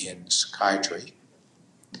training in psychiatry,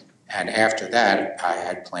 And after that, I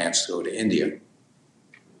had plans to go to India.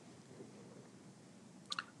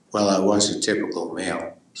 Well, I was a typical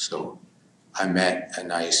male, so I met a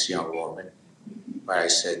nice young woman, but I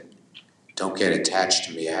said, don't get attached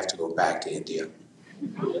to me, I have to go back to India.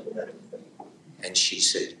 And she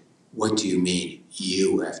said, what do you mean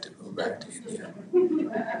you have to go back to India?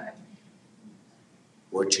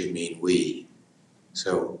 What do you mean we?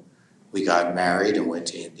 So we got married and went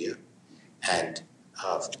to India and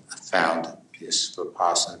found this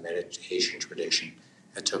Vipassana meditation tradition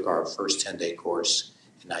and took our first 10-day course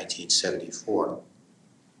in 1974.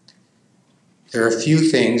 There are a few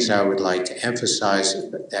things I would like to emphasize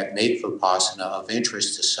that make Vipassana of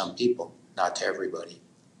interest to some people, not to everybody.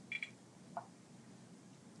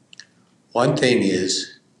 One thing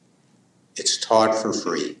is, it's taught for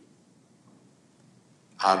free.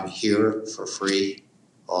 I'm here for free.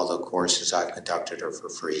 All the courses I've conducted are for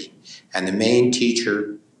free. And the main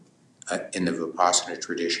teacher in the Vipassana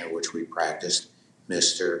tradition, which we practiced,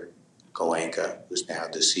 Mr. Goenka, who's now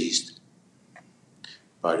deceased,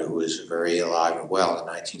 but who was very alive and well in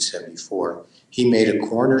 1974, he made a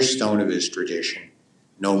cornerstone of his tradition: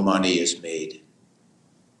 no money is made.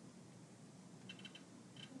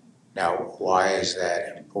 Now, why is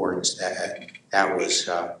that important? That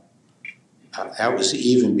was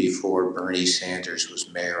even before Bernie Sanders was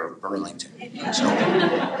mayor of Burlington. So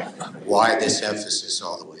why this emphasis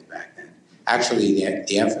all the way back then? Actually,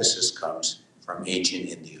 the emphasis comes from ancient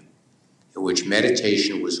India, in which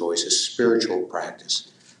meditation was always a spiritual practice.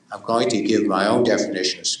 I'm going to give my own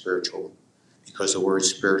definition of spiritual because the word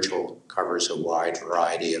spiritual covers a wide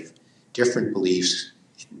variety of different beliefs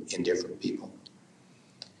in different people.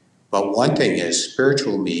 But one thing is,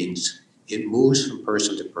 spiritual means it moves from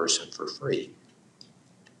person to person for free.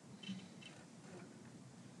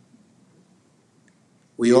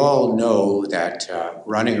 We all know that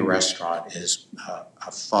running a restaurant is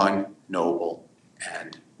a fun, noble,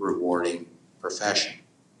 and rewarding profession.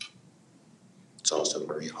 It's also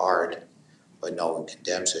very hard, but no one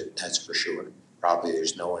condemns it, that's for sure. Probably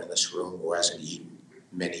there's no one in this room who hasn't eaten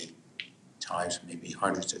many times, maybe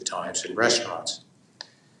hundreds of times in restaurants.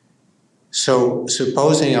 So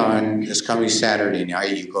supposing on this coming Saturday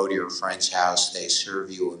night, you go to your friend's house, they serve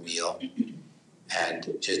you a meal, and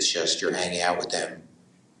it's just you're hanging out with them,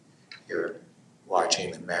 you're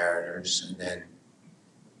watching the Mariners, and then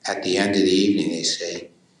at the end of the evening they say,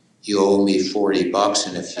 you owe me $40,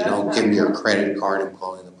 and if you don't give me your credit card, I'm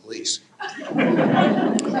calling the police.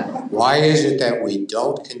 Why is it that we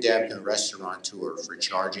don't condemn the restaurateur for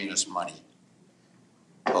charging us money,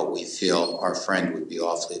 but we feel our friend would be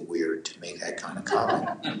awfully weird to make that kind of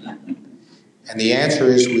comment? And the answer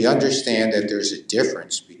is we understand that there's a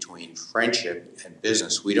difference between friendship and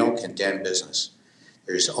business. We don't condemn business.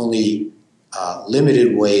 There's only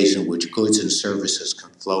limited ways in which goods and services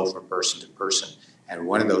can flow from person to person. And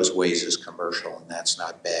one of those ways is commercial, and that's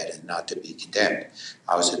not bad and not to be condemned.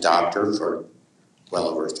 I was a doctor for well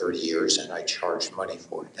over 30 years, and I charged money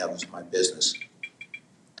for it. That was my business.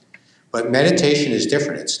 But meditation is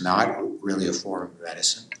different. It's not really a form of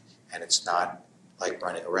medicine, and it's not like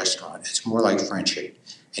running a restaurant. It's more like friendship.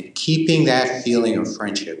 And keeping that feeling of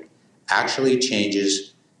friendship actually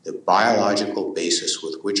changes the biological basis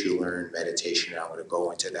with which you learn meditation. I'm going to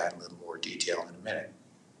go into that in a little more detail in a minute.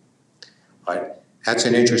 But that's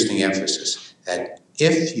an interesting emphasis, that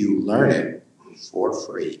if you learn it for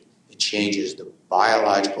free, it changes the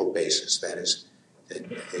biological basis. That is,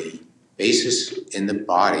 the basis in the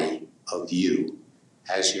body of you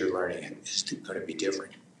as you're learning it is going to be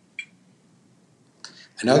different.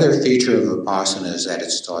 Another feature of Vipassana is that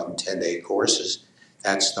it's taught in 10-day courses.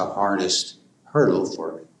 That's the hardest hurdle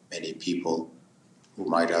for many people who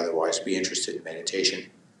might otherwise be interested in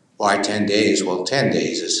meditation. Why 10 days? Well, 10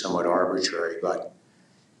 days is somewhat arbitrary, but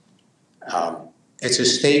it's a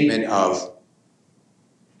statement of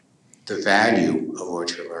the value of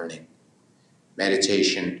what you're learning.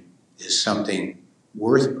 Meditation is something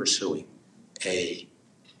worth pursuing,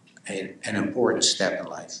 an important step in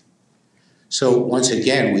life. So once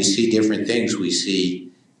again, we see different things. We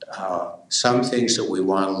see some things that we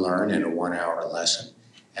want to learn in a 1-hour lesson,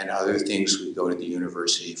 and other things we go to the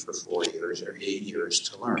university for 4 years or 8 years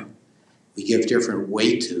to learn. We give different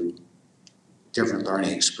weight to different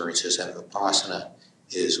learning experiences, and Vipassana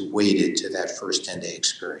is weighted to that first 10-day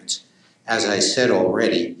experience. As I said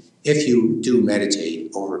already, if you do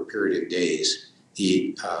meditate over a period of days,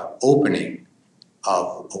 the opening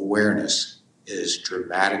of awareness is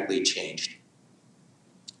dramatically changed.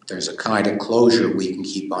 There's a kind of closure we can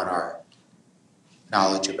keep on our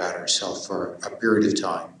knowledge about ourselves for a period of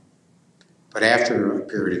time. But after a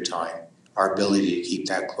period of time, our ability to keep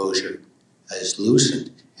that closure is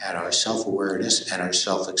loosened, and our self-awareness and our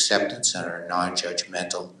self-acceptance and our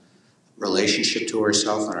non-judgmental relationship to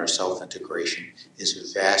ourself and our self-integration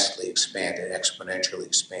is vastly expanded, exponentially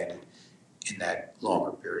expanded in that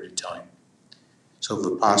longer period of time. So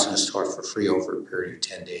Vipassana is taught for free over a period of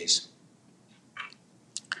 10 days.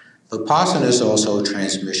 Vipassana is also a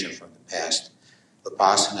transmission from the past.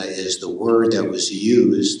 Vipassana is the word that was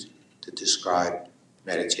used to describe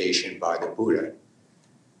meditation by the Buddha.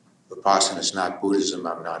 Vipassana is not Buddhism.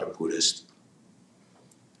 I'm not a Buddhist.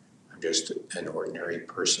 I'm just an ordinary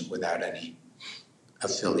person without any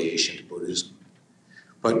affiliation to Buddhism.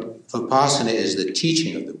 But Vipassana is the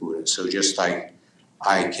teaching of the Buddha. So just like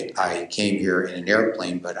I came here in an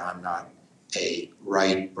airplane, but I'm not a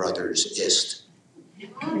Wright brothers-ist.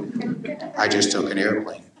 I just took an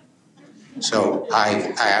airplane. So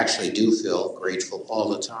I actually do feel grateful all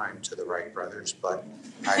the time to the Wright brothers, but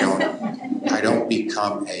I don't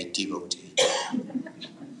become a devotee.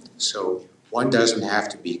 So one doesn't have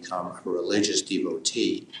to become a religious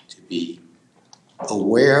devotee to be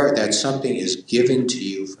aware that something is given to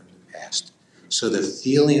you from the past. So the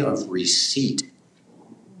feeling of receipt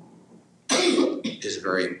is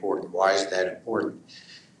very important. Why is that important?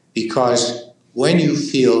 Because when you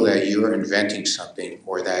feel that you're inventing something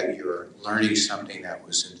or that you're learning something that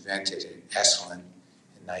was invented in Esalen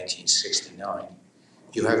in 1969,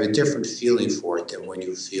 you have a different feeling for it than when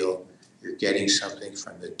you feel you're getting something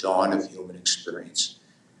from the dawn of human experience.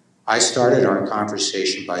 I started our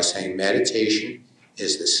conversation by saying meditation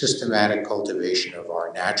is the systematic cultivation of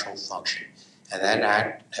our natural function. And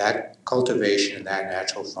that cultivation and that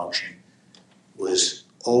natural function was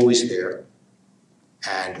always there.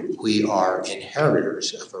 And we are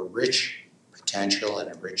inheritors of a rich potential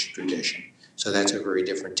and a rich tradition. So that's a very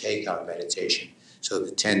different take on meditation. So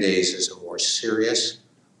the 10 days is a more serious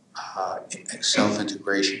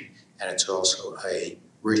self-integration, and it's also a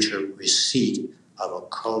richer receipt of a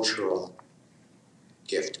cultural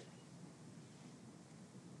gift.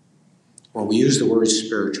 When we use the word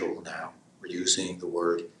spiritual now, we're using the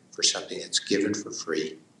word for something that's given for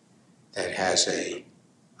free, that has a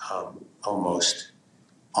almost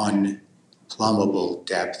unplumbable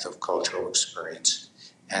depth of cultural experience,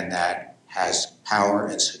 and that has power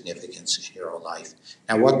and significance in your own life.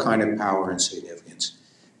 Now, what kind of power and significance?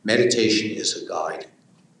 Meditation is a guide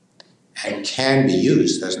and can be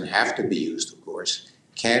used, doesn't have to be used, of course,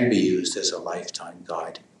 can be used as a lifetime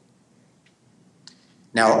guide.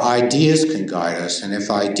 Now, ideas can guide us, and if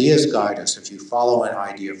ideas guide us, if you follow an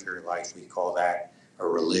idea for your life, we call that a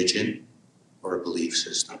religion or a belief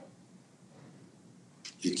system.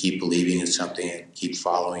 You keep believing in something and keep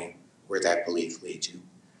following where that belief leads you.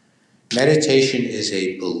 Meditation is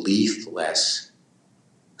a beliefless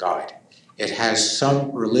guide. It has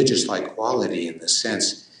some religious-like quality in the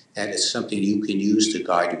sense that it's something you can use to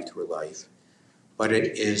guide you through life. But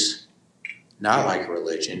it is not like a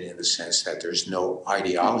religion in the sense that there's no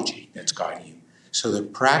ideology that's guiding you. So the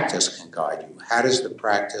practice can guide you. How does the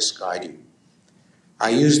practice guide you? I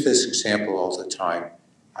use this example all the time.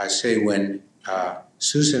 I say when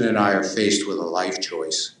Susan and I are faced with a life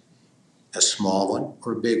choice, a small one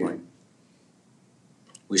or a big one,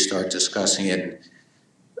 we start discussing it,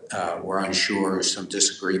 and we're unsure, some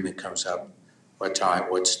disagreement comes up,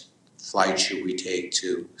 what flight should we take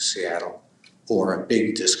to Seattle? Or a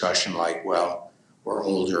big discussion like, well, we're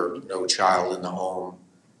older, no child in the home,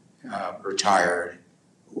 retired,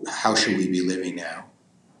 how should we be living now?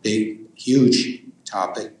 Big, huge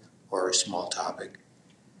topic or a small topic.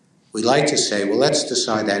 We like to say, well, let's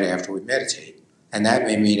decide that after we meditate. And that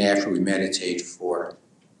may mean after we meditate for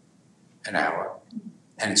an hour.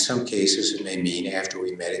 And in some cases, it may mean after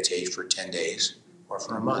we meditate for 10 days or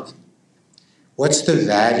for a month. What's the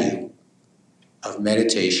value of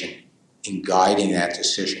meditation in guiding that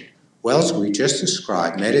decision? Well, as we just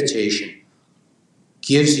described, meditation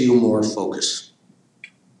gives you more focus.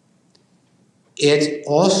 It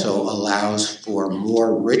also allows for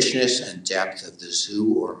more richness and depth of the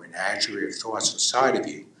zoo or menagerie of thoughts inside of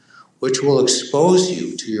you, which will expose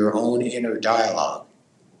you to your own inner dialogue.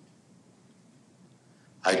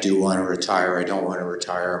 I do want to retire, I don't want to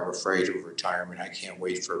retire, I'm afraid of retirement, I can't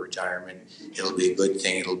wait for retirement, it'll be a good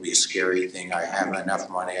thing, it'll be a scary thing, I have enough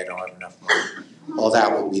money, I don't have enough money. All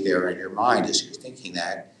that will be there in your mind as you're thinking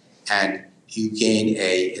that, and you gain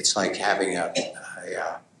it's like having a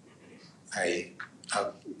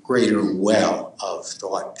greater well of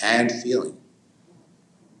thought and feeling.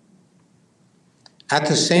 At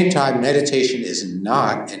the same time, meditation is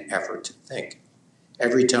not an effort to think.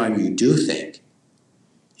 Every time you do think,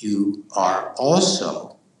 you are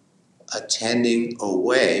also attending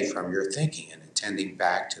away from your thinking and attending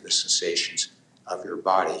back to the sensations of your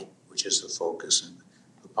body, which is the focus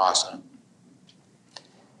in Vipassana.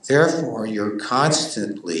 Therefore, you're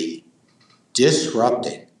constantly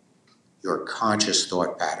disrupting your conscious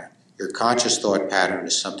thought pattern. Your conscious thought pattern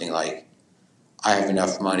is something like, I have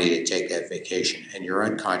enough money to take that vacation. And your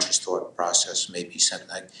unconscious thought process may be something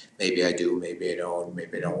like, maybe I do, maybe I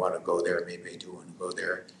don't want to go there, maybe I do want to go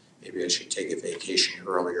there. Maybe I should take a vacation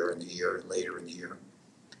earlier in the year, later in the year.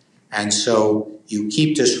 And so you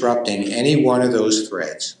keep disrupting any one of those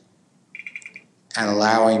threads and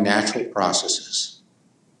allowing natural processes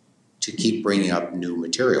to keep bringing up new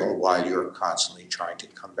material while you're constantly trying to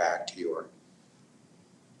come back to your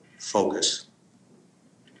focus,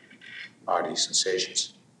 body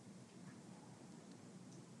sensations.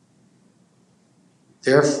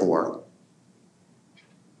 Therefore,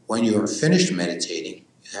 when you are finished meditating,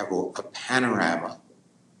 you have a panorama,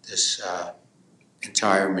 this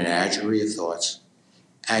entire menagerie of thoughts,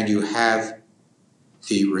 and you have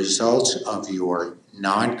the results of your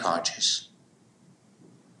non-conscious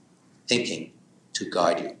thinking to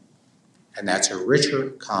guide you. And that's a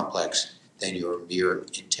richer complex than your mere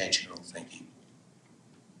intentional thinking.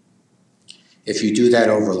 If you do that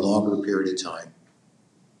over a longer period of time,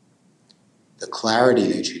 the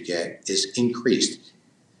clarity that you get is increased.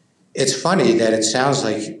 It's funny that it sounds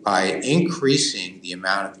like by increasing the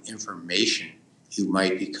amount of information, you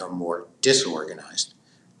might become more disorganized,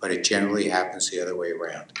 but it generally happens the other way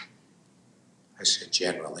around. I said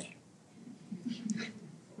generally.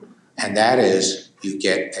 And that is, you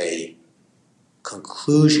get a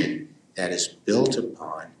conclusion that is built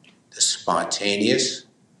upon the spontaneous,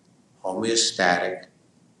 homeostatic,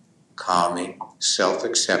 calming,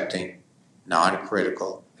 self-accepting,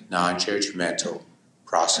 non-critical, non-judgmental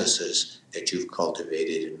processes that you've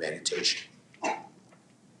cultivated in meditation.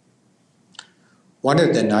 One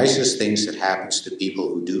of the nicest things that happens to people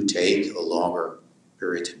who do take a longer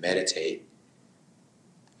period to meditate,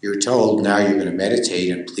 you're told now you're going to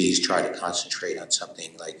meditate and please try to concentrate on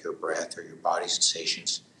something like your breath or your body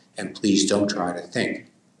sensations, and please don't try to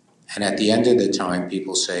think. And at the end of the time,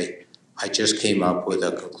 people say, I just came up with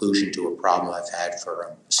a conclusion to a problem I've had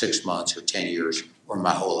for 6 months or 10 years or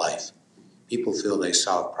my whole life. People feel they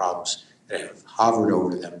solve problems that have hovered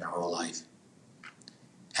over them their whole life.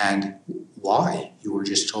 And why? You were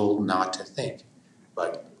just told not to think.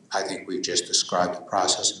 But I think we've just described the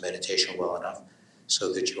process of meditation well enough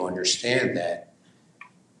so that you understand that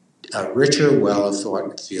a richer well of thought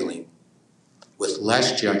and feeling with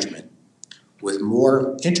less judgment, with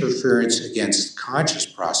more interference against conscious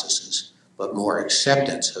processes, but more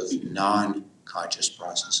acceptance of non-conscious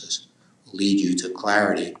processes, will lead you to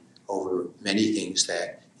clarity over many things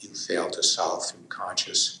that you fail to solve through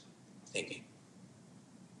conscious thinking.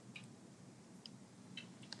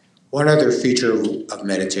 One other feature of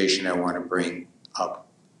meditation I want to bring up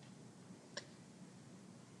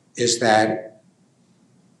is that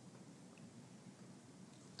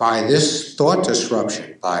by this thought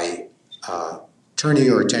disruption, by turning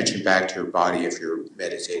your attention back to your body if you're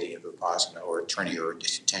meditating in Vipassana, or turning your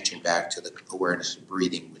attention back to the awareness of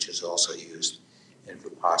breathing, which is also used in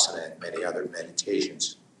Vipassana and many other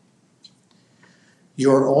meditations,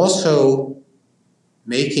 you're also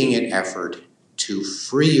making an effort to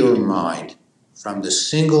free your mind from the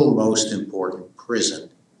single most important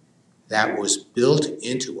prison that was built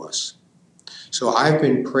into us. So I've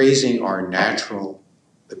been praising our natural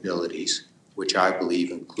abilities, which I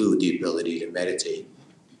believe include the ability to meditate,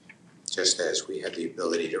 just as we have the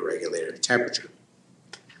ability to regulate our temperature.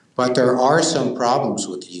 But there are some problems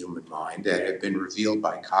with the human mind that have been revealed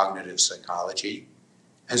by cognitive psychology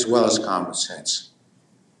as well as common sense.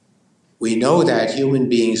 We know that human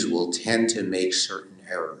beings will tend to make certain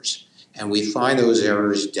errors, and we find those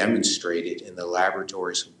errors demonstrated in the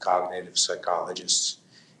laboratories of cognitive psychologists,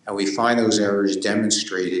 and we find those errors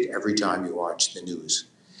demonstrated every time you watch the news.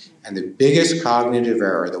 And the biggest cognitive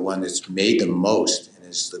error, the one that's made the most and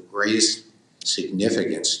is the greatest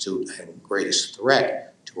significance to and greatest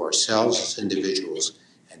threat to ourselves as individuals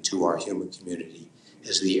and to our human community,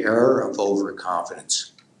 is the error of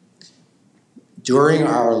overconfidence. During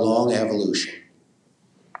our long evolution,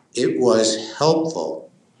 it was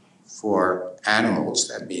helpful for animals,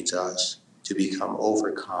 that means us, to become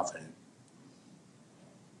overconfident.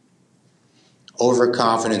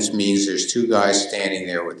 Overconfidence means there's two guys standing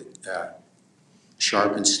there with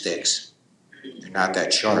sharpened sticks. They're not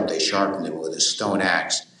that sharp, they sharpen them with a stone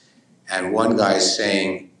axe. And one guy's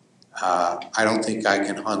saying, I don't think I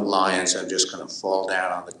can hunt lions, I'm just going to fall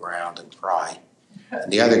down on the ground and cry.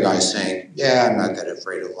 And the other guy's saying, yeah, I'm not that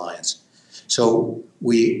afraid of lions. So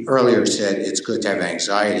we earlier said it's good to have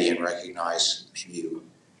anxiety and recognize maybe you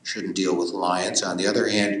shouldn't deal with lions. On the other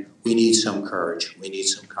hand, we need some courage. We need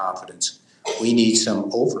some confidence. We need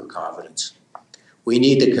some overconfidence. We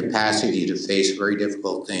need the capacity to face very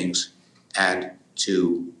difficult things and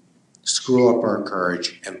to screw up our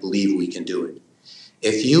courage and believe we can do it.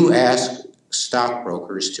 If you ask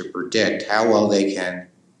stockbrokers to predict how well they can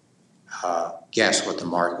guess what the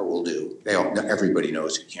market will do, everybody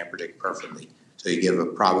knows you can't predict perfectly. So you give a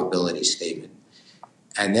probability statement.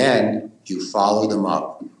 And then you follow them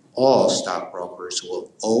up. All stockbrokers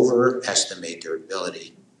will overestimate their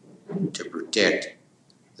ability to predict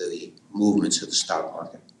the movements of the stock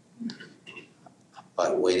market.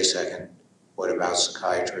 But wait a second, what about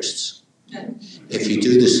psychiatrists? If you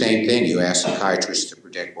do the same thing, you ask psychiatrists to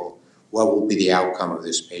predict, well, what will be the outcome of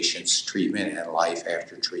this patient's treatment and life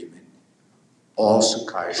after treatment? All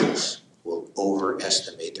psychiatrists will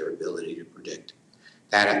overestimate their ability to predict.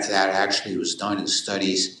 That actually was done in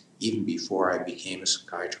studies even before I became a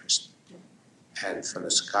psychiatrist. And from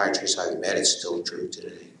the psychiatrists I've met, it's still true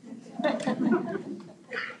today.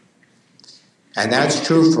 And that's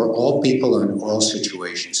true for all people in all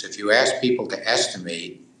situations. If you ask people to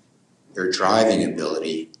estimate their driving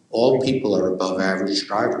ability, all people are above average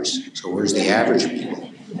drivers. So where's the average people?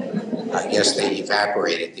 I guess they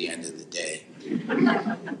evaporate at the end of the day.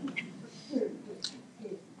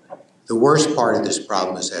 The worst part of this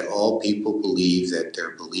problem is that all people believe that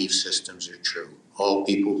their belief systems are true. All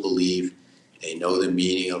people believe they know the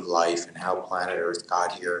meaning of life and how planet Earth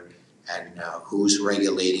got here and who's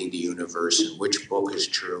regulating the universe and which book is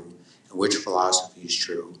true and which philosophy is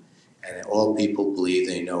true. And all people believe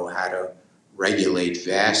they know how to regulate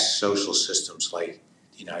vast social systems like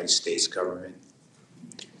the United States government.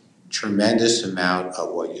 Tremendous amount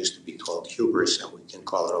of what used to be called hubris, and we can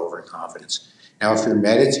call it overconfidence. Now, if you're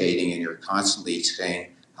meditating and you're constantly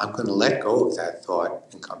saying, I'm going to let go of that thought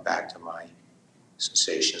and come back to my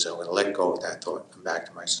sensations, I'm going to let go of that thought and come back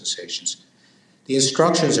to my sensations. The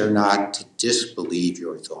instructions are not to disbelieve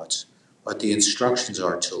your thoughts, but the instructions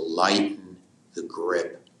are to lighten the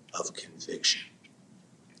grip of conviction.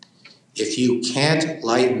 If you can't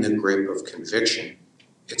lighten the grip of conviction,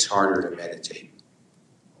 it's harder to meditate.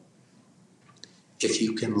 If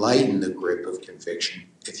you can lighten the grip of conviction,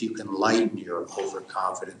 if you can lighten your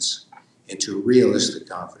overconfidence into realistic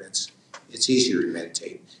confidence, it's easier to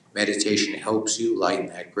meditate. Meditation helps you lighten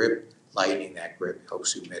that grip. Lightening that grip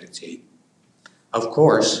helps you meditate. Of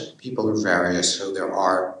course, people are various, so there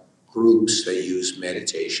are groups that use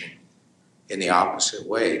meditation in the opposite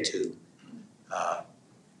way to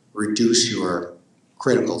reduce your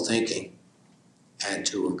critical thinking and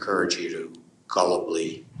to encourage you to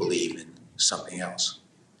gullibly believe in something else.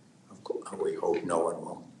 We hope no one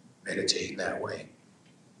will meditate that way.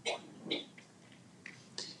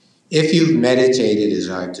 If you've meditated as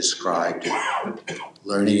I've described,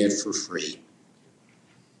 learning it for free,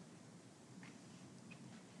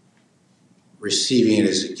 receiving it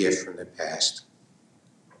as a gift from the past,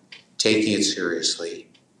 taking it seriously,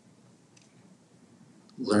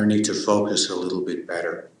 learning to focus a little bit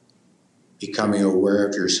better, becoming aware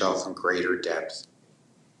of yourself in greater depth,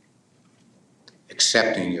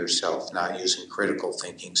 accepting yourself, not using critical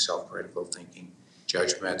thinking, self-critical thinking,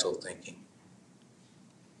 judgmental thinking.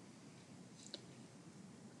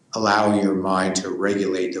 Allowing your mind to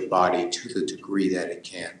regulate the body to the degree that it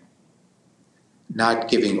can. Not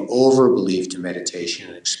giving overbelief to meditation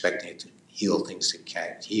and expecting it to heal things it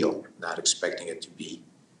can't heal, not expecting it to be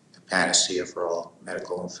a panacea for all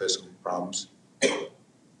medical and physical problems.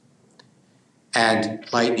 And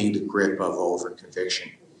lightening the grip of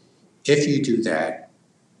overconviction. If you do that,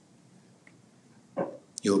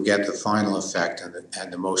 you'll get the final effect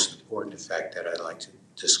and the most important effect that I'd like to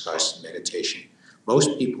discuss in meditation.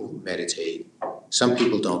 Most people meditate. Some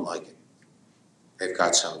people don't like it. They've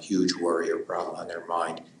got some huge worry or problem on their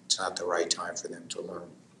mind. It's not the right time for them to learn.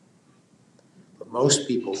 But most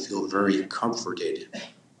people feel very comforted.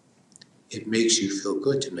 It makes you feel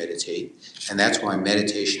good to meditate, and that's why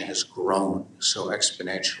meditation has grown so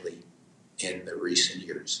exponentially in the recent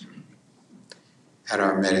years. At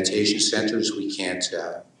our meditation centers, we can't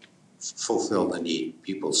fulfill the need.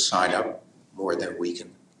 People sign up more than we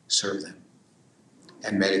can serve them.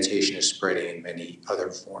 And meditation is spreading in many other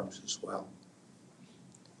forms as well.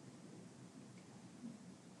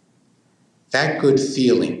 That good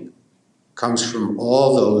feeling comes from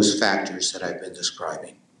all those factors that I've been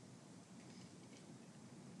describing.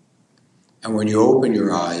 And when you open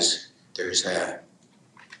your eyes, there's a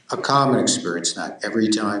common experience, not every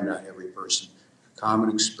time, not every person, common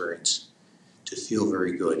experience to feel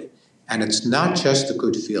very good. And it's not just a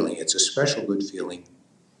good feeling, it's a special good feeling.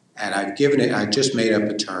 And I just made up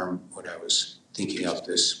a term when I was thinking of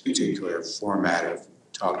this particular format of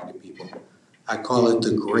talking to people. I call it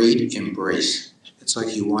the great embrace. It's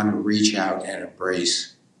like you want to reach out and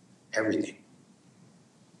embrace everything.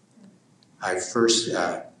 I first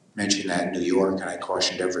mentioned that in New York, and I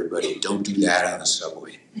cautioned everybody, don't do that on the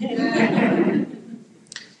subway.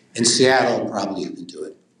 In Seattle, probably you can do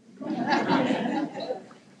it.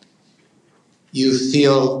 You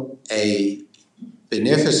feel a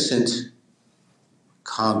beneficent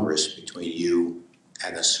congress between you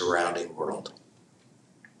and the surrounding world.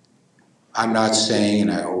 I'm not saying,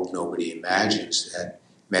 and I hope nobody imagines, that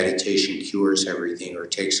meditation cures everything or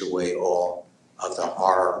takes away all of the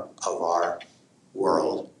horror of our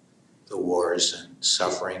world, the wars and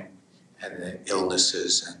suffering and the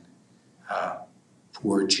illnesses and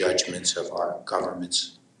poor judgments of our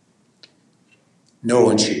governments. No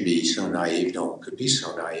one should be so naive, no one could be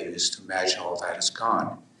so naive as to imagine all that is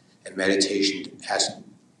gone. And meditation hasn't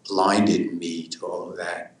blinded me to all of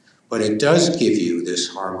that. But it does give you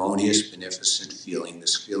this harmonious, beneficent feeling,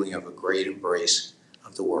 this feeling of a great embrace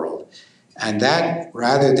of the world. And that,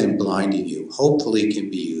 rather than blinding you, hopefully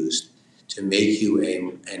can be used to make you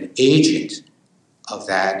an agent of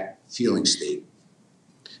that feeling state,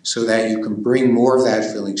 so that you can bring more of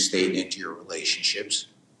that feeling state into your relationships,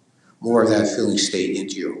 more of that feeling state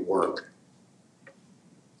into your work,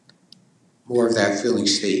 more of that feeling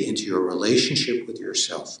state into your relationship with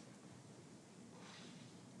yourself.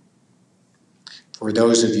 For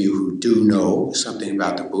those of you who do know something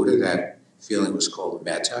about the Buddha, that feeling was called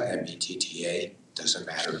metta, M-E-T-T-A. Doesn't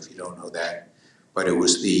matter if you don't know that. But it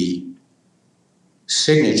was the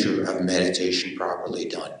signature of meditation properly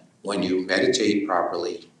done. When you meditate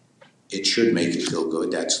properly, it should make you feel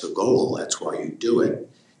good. That's the goal. That's why you do it.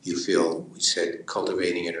 You feel, we said,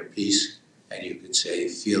 cultivating inner peace, and you could say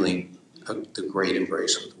feeling the great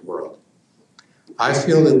embrace of the world. I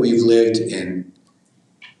feel that we've lived in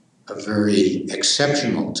a very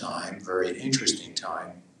exceptional time, very interesting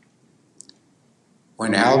time.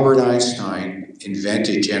 When Albert Einstein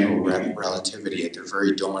invented general relativity at the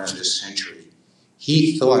very dawn of this century,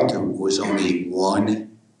 he thought there was only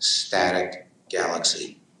one static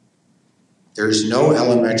galaxy. There's no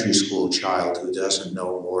elementary school child who doesn't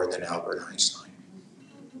know more than Albert Einstein.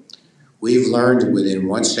 We've learned within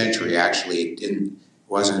 1 century, actually, it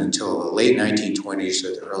wasn't until the late 1920s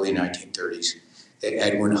or the early 1930s, that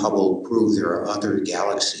Edwin Hubble proved there are other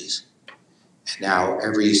galaxies. And now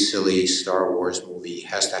every silly Star Wars movie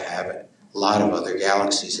has to have a lot of other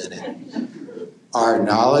galaxies in it. Our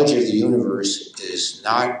knowledge of the universe is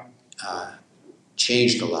not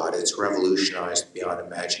changed a lot. It's revolutionized beyond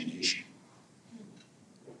imagination.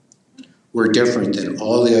 We're different than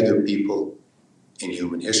all the other people in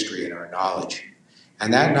human history in our knowledge.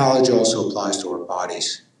 And that knowledge also applies to our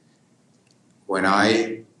bodies. When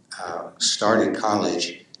I started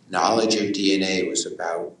college, knowledge of DNA was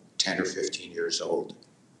about 10 or 15 years old.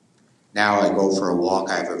 Now I go for a walk.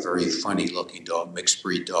 I have a very funny looking dog, mixed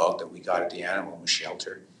breed dog that we got at the animal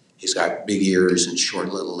shelter. He's got big ears and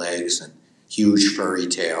short little legs and huge furry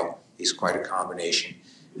tail. He's quite a combination.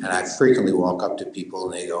 And I frequently walk up to people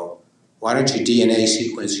and they go, "Why don't you DNA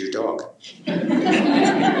sequence your dog?"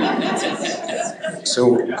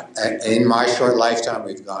 So in my short lifetime,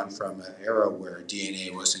 we've gone from an era where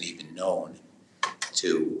DNA wasn't even known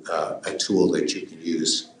to a tool that you can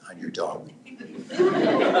use on your dog.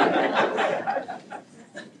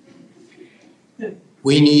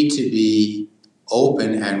 We need to be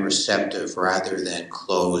open and receptive rather than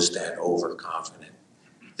closed and overconfident.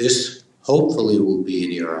 This hopefully will be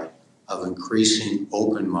an era of increasing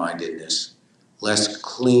open-mindedness, less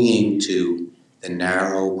clinging to the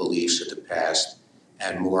narrow beliefs of the past,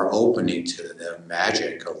 and more opening to the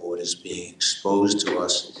magic of what is being exposed to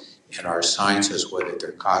us in our sciences, whether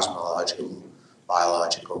they're cosmological,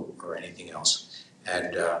 biological, or anything else.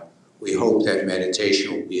 And we hope that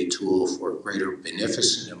meditation will be a tool for greater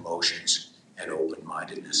beneficent emotions and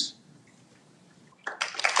open-mindedness.